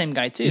a last name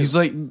guy, too. He's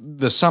like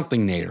the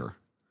something nader.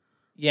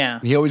 Yeah.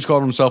 He always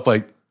called himself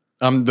like,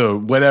 I'm the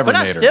whatever But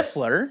not nader.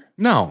 Stifler.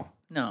 No,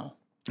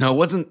 it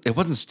wasn't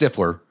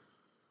Stifler.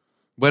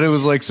 But it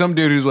was like some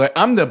dude who's like,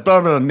 I'm the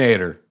blah blah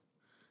nader.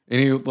 And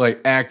he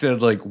like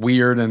acted like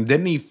weird. And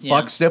didn't he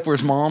fuck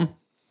Stifler's mom?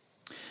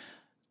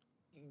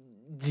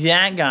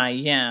 That guy,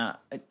 yeah.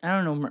 I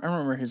don't know. I don't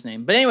remember his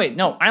name. But anyway,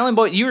 no, Island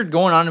Boy, you were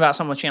going on about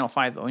something with Channel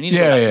 5, though. We need to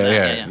go back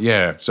to that.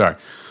 Yeah. Sorry.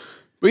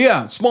 But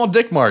yeah, Small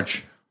Dick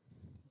March.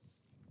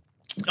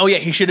 Oh, yeah,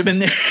 he should have been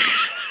there.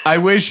 I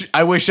wish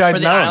I'd Or the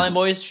known. Island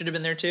Boys should have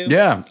been there, too.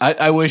 Yeah,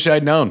 I wish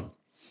I'd known.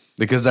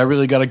 Because I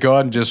really got to go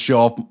out and just show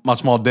off my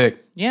small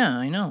dick. Yeah,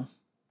 I know.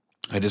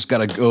 I just got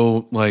to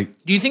go, like...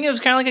 Do you think it was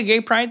kind of like a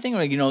gay pride thing?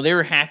 Like, they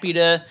were happy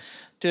to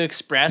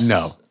express...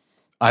 No.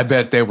 I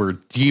bet they were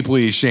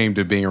deeply ashamed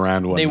of being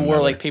around one another. They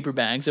wore, like, paper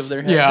bags over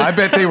their heads. Yeah, I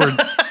bet they were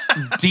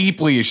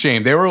deeply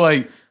ashamed. They were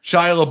like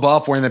Shia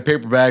LaBeouf wearing the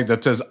paper bag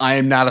that says, I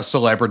am not a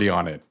celebrity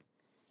on it.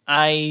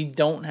 I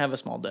don't have a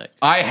small dick.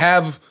 I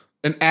have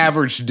an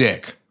average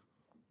dick.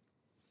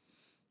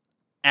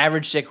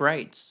 Average dick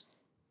rights.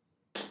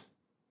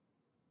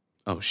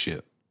 Oh,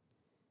 shit.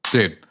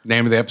 Dude,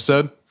 name of the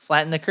episode?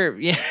 Flatten the curve.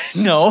 Yeah,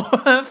 no.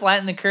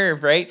 Flatten the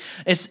curve, right?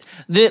 It's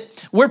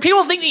where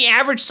people think the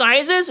average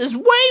size is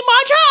way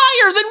much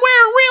higher than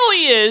where it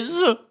really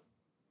is.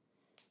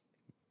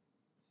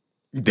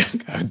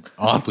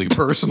 Awfully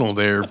personal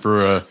there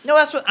for No,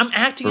 that's what I'm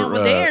acting out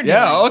what they're doing.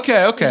 Yeah,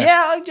 okay.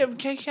 Yeah,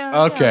 okay,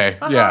 yeah. Okay,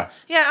 yeah.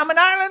 Yeah, I'm an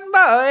island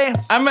boy.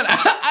 I'm an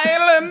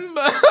island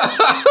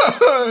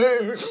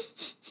boy.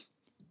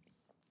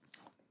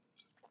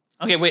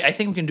 Okay, wait, I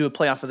think we can do a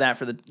playoff of that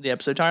for the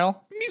episode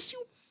title. Miss you.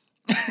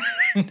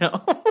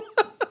 No.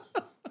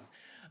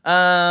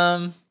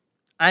 I'm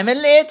a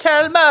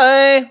little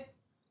boy.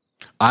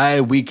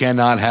 We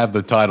cannot have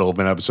the title of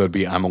an episode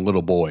be I'm a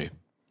little boy.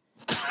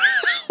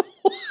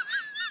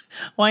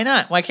 Why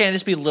not? Why can't it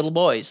just be little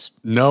boys?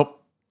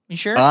 Nope. You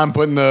sure? I'm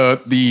putting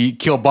the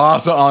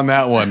kielbasa on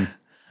that one.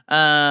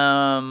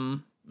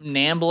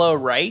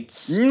 Namblo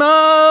Rights. No.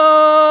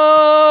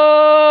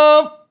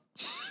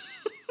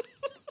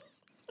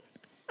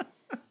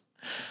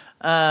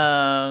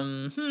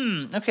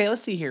 Okay,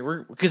 let's see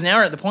here. Because now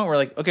we're at the point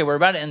where we're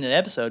about to end the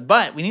episode,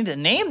 but we need to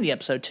name the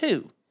episode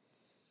too.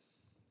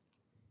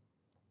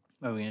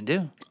 What are we gonna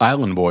do?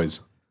 Island Boys.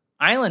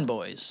 Island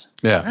Boys.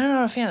 Yeah. I'm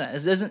not a fan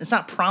of that. It's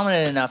not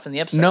prominent enough in the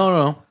episode.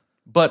 No.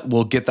 But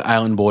we'll get the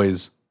Island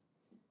Boys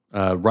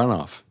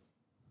runoff.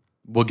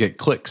 We'll get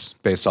clicks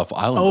based off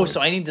Island Boys. Oh,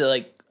 so I need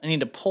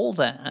to pull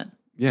that.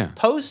 Yeah.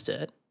 Post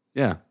it.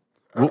 Yeah.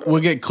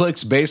 We'll get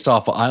clicks based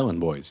off of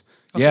Island Boys.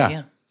 Okay,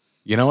 yeah.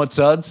 You know what,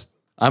 Suds?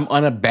 I'm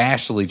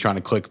unabashedly trying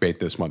to clickbait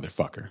this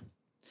motherfucker.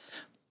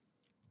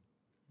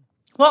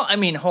 Well, I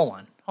mean, hold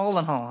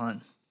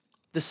on.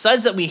 The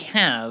suds that we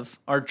have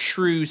are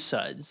true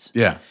suds.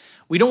 Yeah.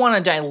 We don't want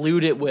to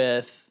dilute it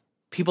with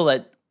people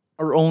that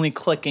are only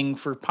clicking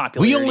for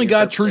popularity. We only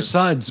got true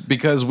suds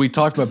because we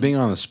talked about being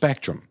on the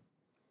spectrum.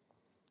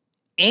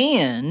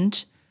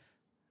 And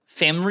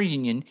family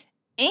reunion.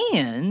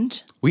 And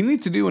we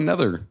need to do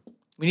another.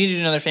 We need to do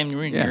another family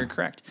reunion. Yeah. You're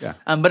correct. Yeah.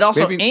 But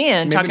also,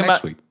 maybe talking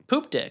about week.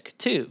 poop dick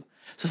too.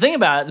 So think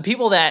about it. The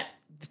people that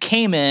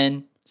came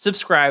in,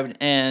 subscribed,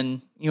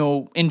 and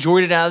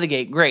enjoyed it out of the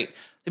gate. Great.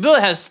 The people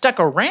that have stuck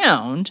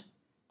around,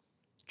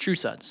 true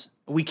suds.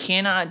 We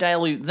cannot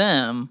dilute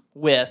them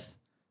with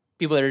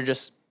people that are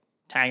just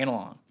tagging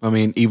along. I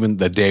mean, even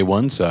the day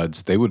one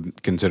suds, they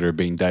would consider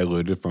being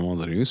diluted from all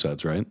the new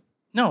suds, right?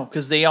 No,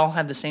 because they all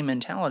have the same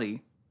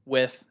mentality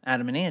with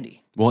Adam and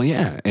Andy. Well,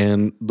 yeah,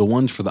 and the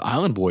ones for the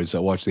Island Boys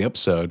that watch the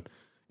episode,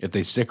 if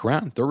they stick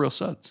around, they're real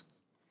suds.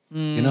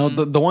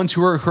 The ones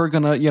who are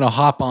gonna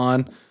hop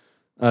on,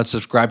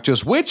 subscribe to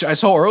us, which I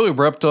saw earlier,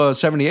 we're up to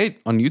 78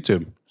 on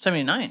YouTube.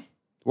 79.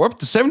 We're up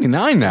to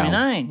 79 now.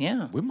 79,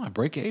 yeah. We might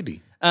break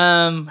 80.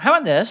 How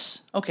about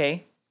this?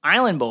 Okay,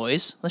 Island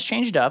Boys. Let's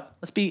change it up.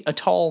 Let's be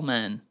atoll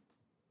men.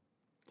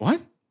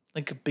 What?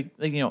 Like a big,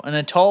 an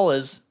atoll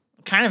is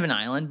kind of an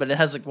island, but it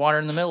has water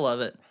in the middle of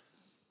it.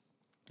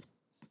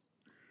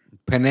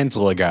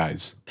 Peninsula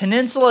guys.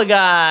 Peninsula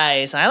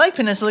guys. I like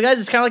Peninsula guys.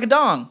 It's kind of like a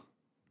dong.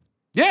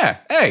 Yeah.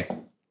 Hey. Yeah, there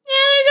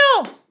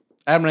you go.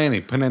 Adam and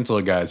Andy,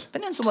 Peninsula guys.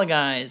 Peninsula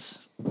guys.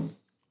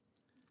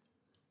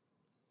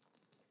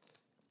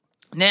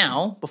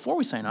 Now, before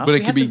we sign off, but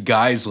it could be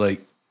guys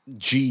like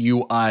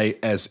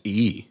Guise.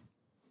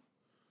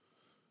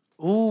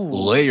 Ooh.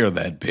 Layer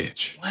that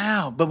bitch.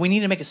 Wow. But we need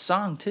to make a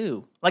song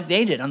too, like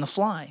they did on the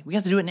fly. We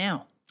have to do it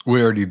now.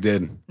 We already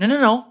did.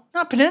 No.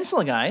 Not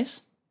Peninsula guys.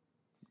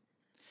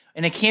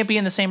 And it can't be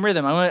in the same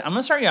rhythm. I'm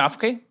gonna start you off,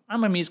 okay?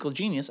 I'm a musical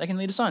genius. I can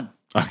lead us on.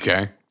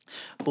 Okay.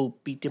 I'm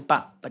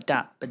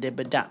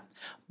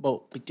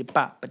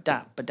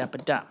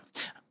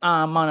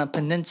on a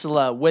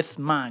peninsula with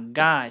my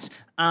guys.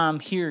 I'm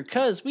here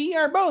because we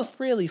are both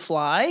really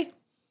fly.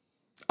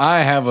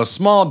 I have a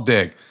small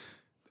dick.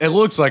 It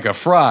looks like a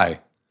fry.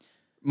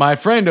 My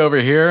friend over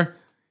here,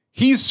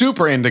 he's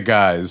super into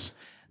guys.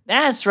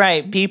 That's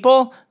right,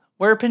 people.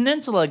 We're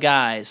peninsula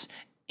guys.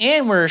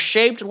 And we're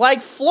shaped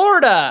like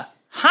Florida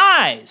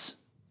highs.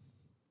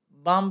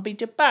 It's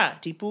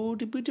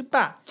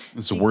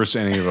the worst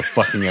ending of a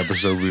fucking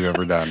episode we've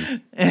ever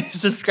done.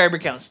 Subscriber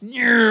counts.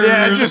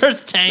 Yeah,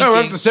 just tanking. No,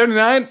 we're up to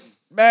 79.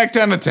 Back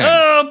down to 10.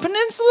 Oh,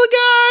 peninsula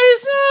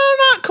guys.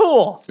 Not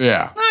cool.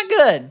 Yeah. Not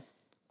good.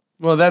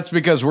 Well, that's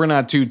because we're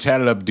not two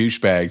tatted up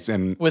douchebags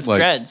and with like,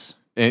 dreads.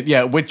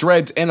 Yeah, with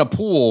dreads and a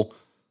pool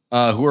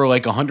who are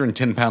like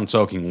 110 pounds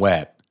soaking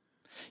wet.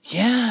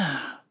 Yeah.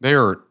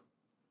 They're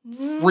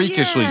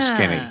freakishly Yeah.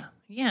 skinny.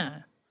 Yeah.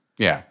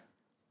 Yeah.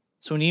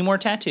 So we need more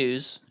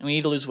tattoos and we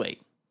need to lose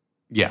weight.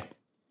 Yeah.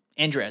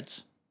 And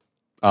dreads.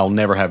 I'll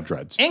never have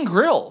dreads. And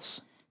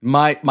grills.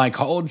 My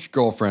college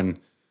girlfriend,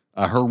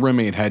 her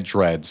roommate had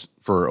dreads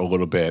for a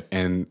little bit,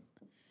 and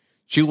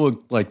she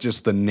looked like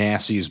just the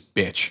nastiest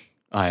bitch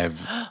I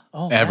have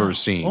ever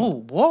seen.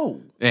 Oh,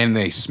 whoa. And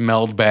they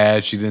smelled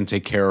bad. She didn't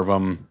take care of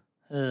them.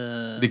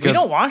 We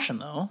don't wash them,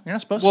 though. You're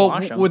not supposed to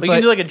wash them. with But you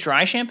can do like a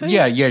dry shampoo?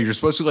 Yeah, you're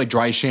supposed to like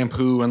dry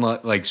shampoo and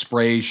like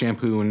spray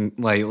shampoo and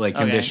like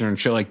conditioner and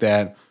shit like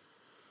that.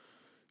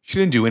 She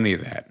didn't do any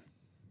of that.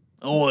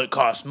 Oh, it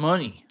costs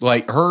money.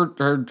 Like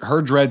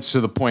her dreads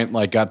to the point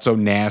like got so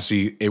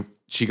nasty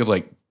she could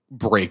like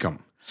break them.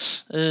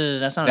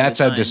 That's not. That's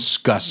a good how sign.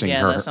 disgusting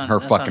Yeah, her that's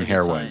fucking not a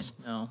hair good sign. was.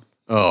 No.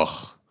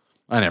 Ugh,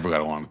 I never got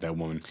along with that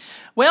woman.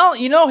 Well,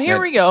 here That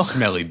we go.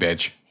 smelly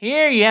bitch.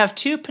 Here you have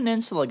two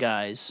Peninsula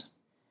guys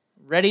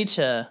ready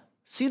to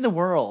see the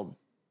world,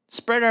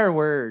 spread our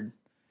word,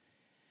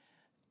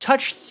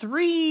 touch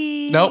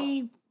 3.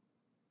 Nope.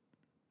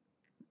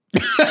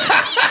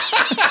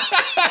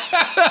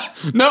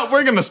 No,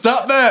 we're gonna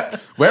stop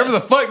that. Wherever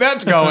the fuck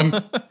that's going.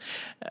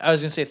 I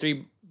was gonna say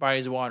 3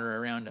 bodies of water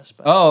around us,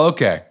 but Oh,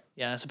 okay.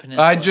 yeah, that's a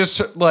peninsula. I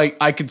just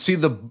I could see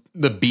the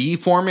B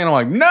forming. I'm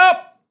like, nope.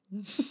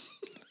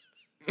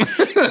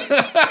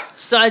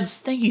 Suds,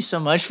 thank you so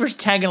much for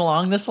tagging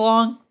along this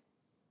long.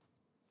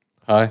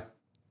 Hi.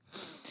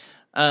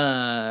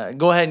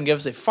 Go ahead and give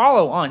us a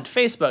follow on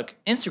Facebook,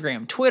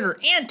 Instagram, Twitter,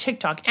 and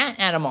TikTok at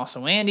Adam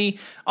Also Andy.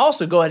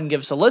 Also, go ahead and give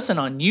us a listen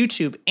on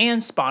YouTube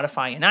and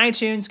Spotify and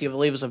iTunes.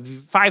 Leave us a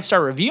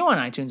 5-star review on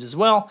iTunes as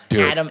well. Do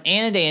it. Adam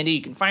and Andy.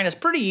 You can find us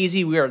pretty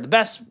easy. We are the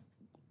best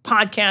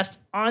podcast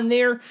on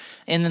there.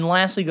 And then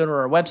lastly, go to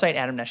our website,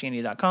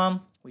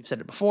 adam-andy.com. We've said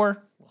it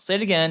before. We'll say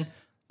it again.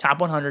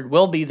 Top 100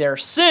 will be there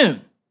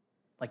soon.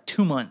 Like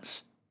 2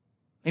 months.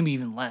 Maybe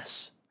even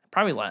less.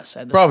 Probably less.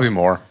 At this Probably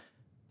more.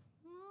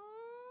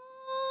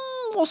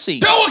 We'll see.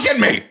 Don't look at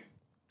me.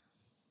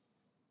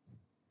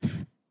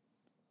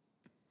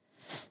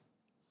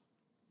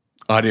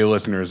 Audio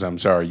listeners, I'm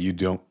sorry. You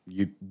do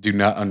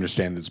not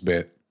understand this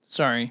bit.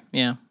 Sorry.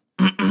 Yeah.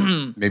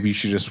 Maybe you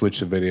should just switch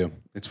the video.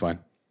 It's fine.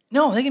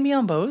 No, they can be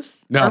on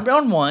both. No. Or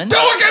on one.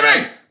 Don't look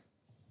at me.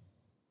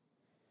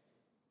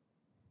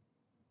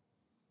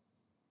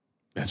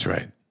 That's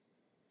right.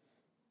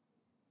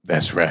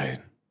 That's right.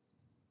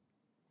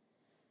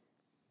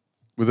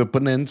 With the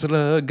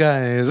Peninsula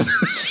guys.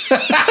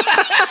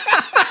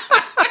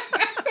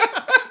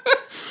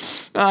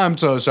 I'm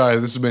so sorry.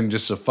 This has been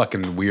just a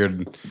fucking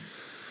weird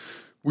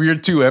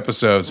 2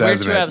 episodes, We're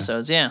hasn't 2 it?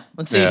 episodes, yeah.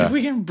 Let's see Yeah. if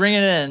we can bring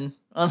it in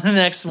on the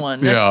next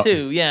one. Next Yeah.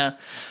 2, yeah.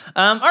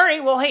 All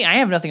right, well, hey, I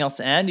have nothing else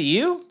to add. Do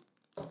you?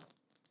 You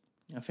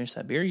gonna finish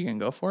that beer? You gonna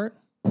go for it?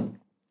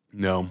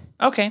 No.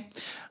 Okay.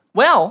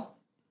 Well,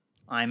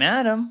 I'm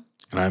Adam.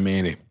 And I'm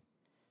Andy.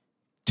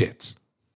 Tits.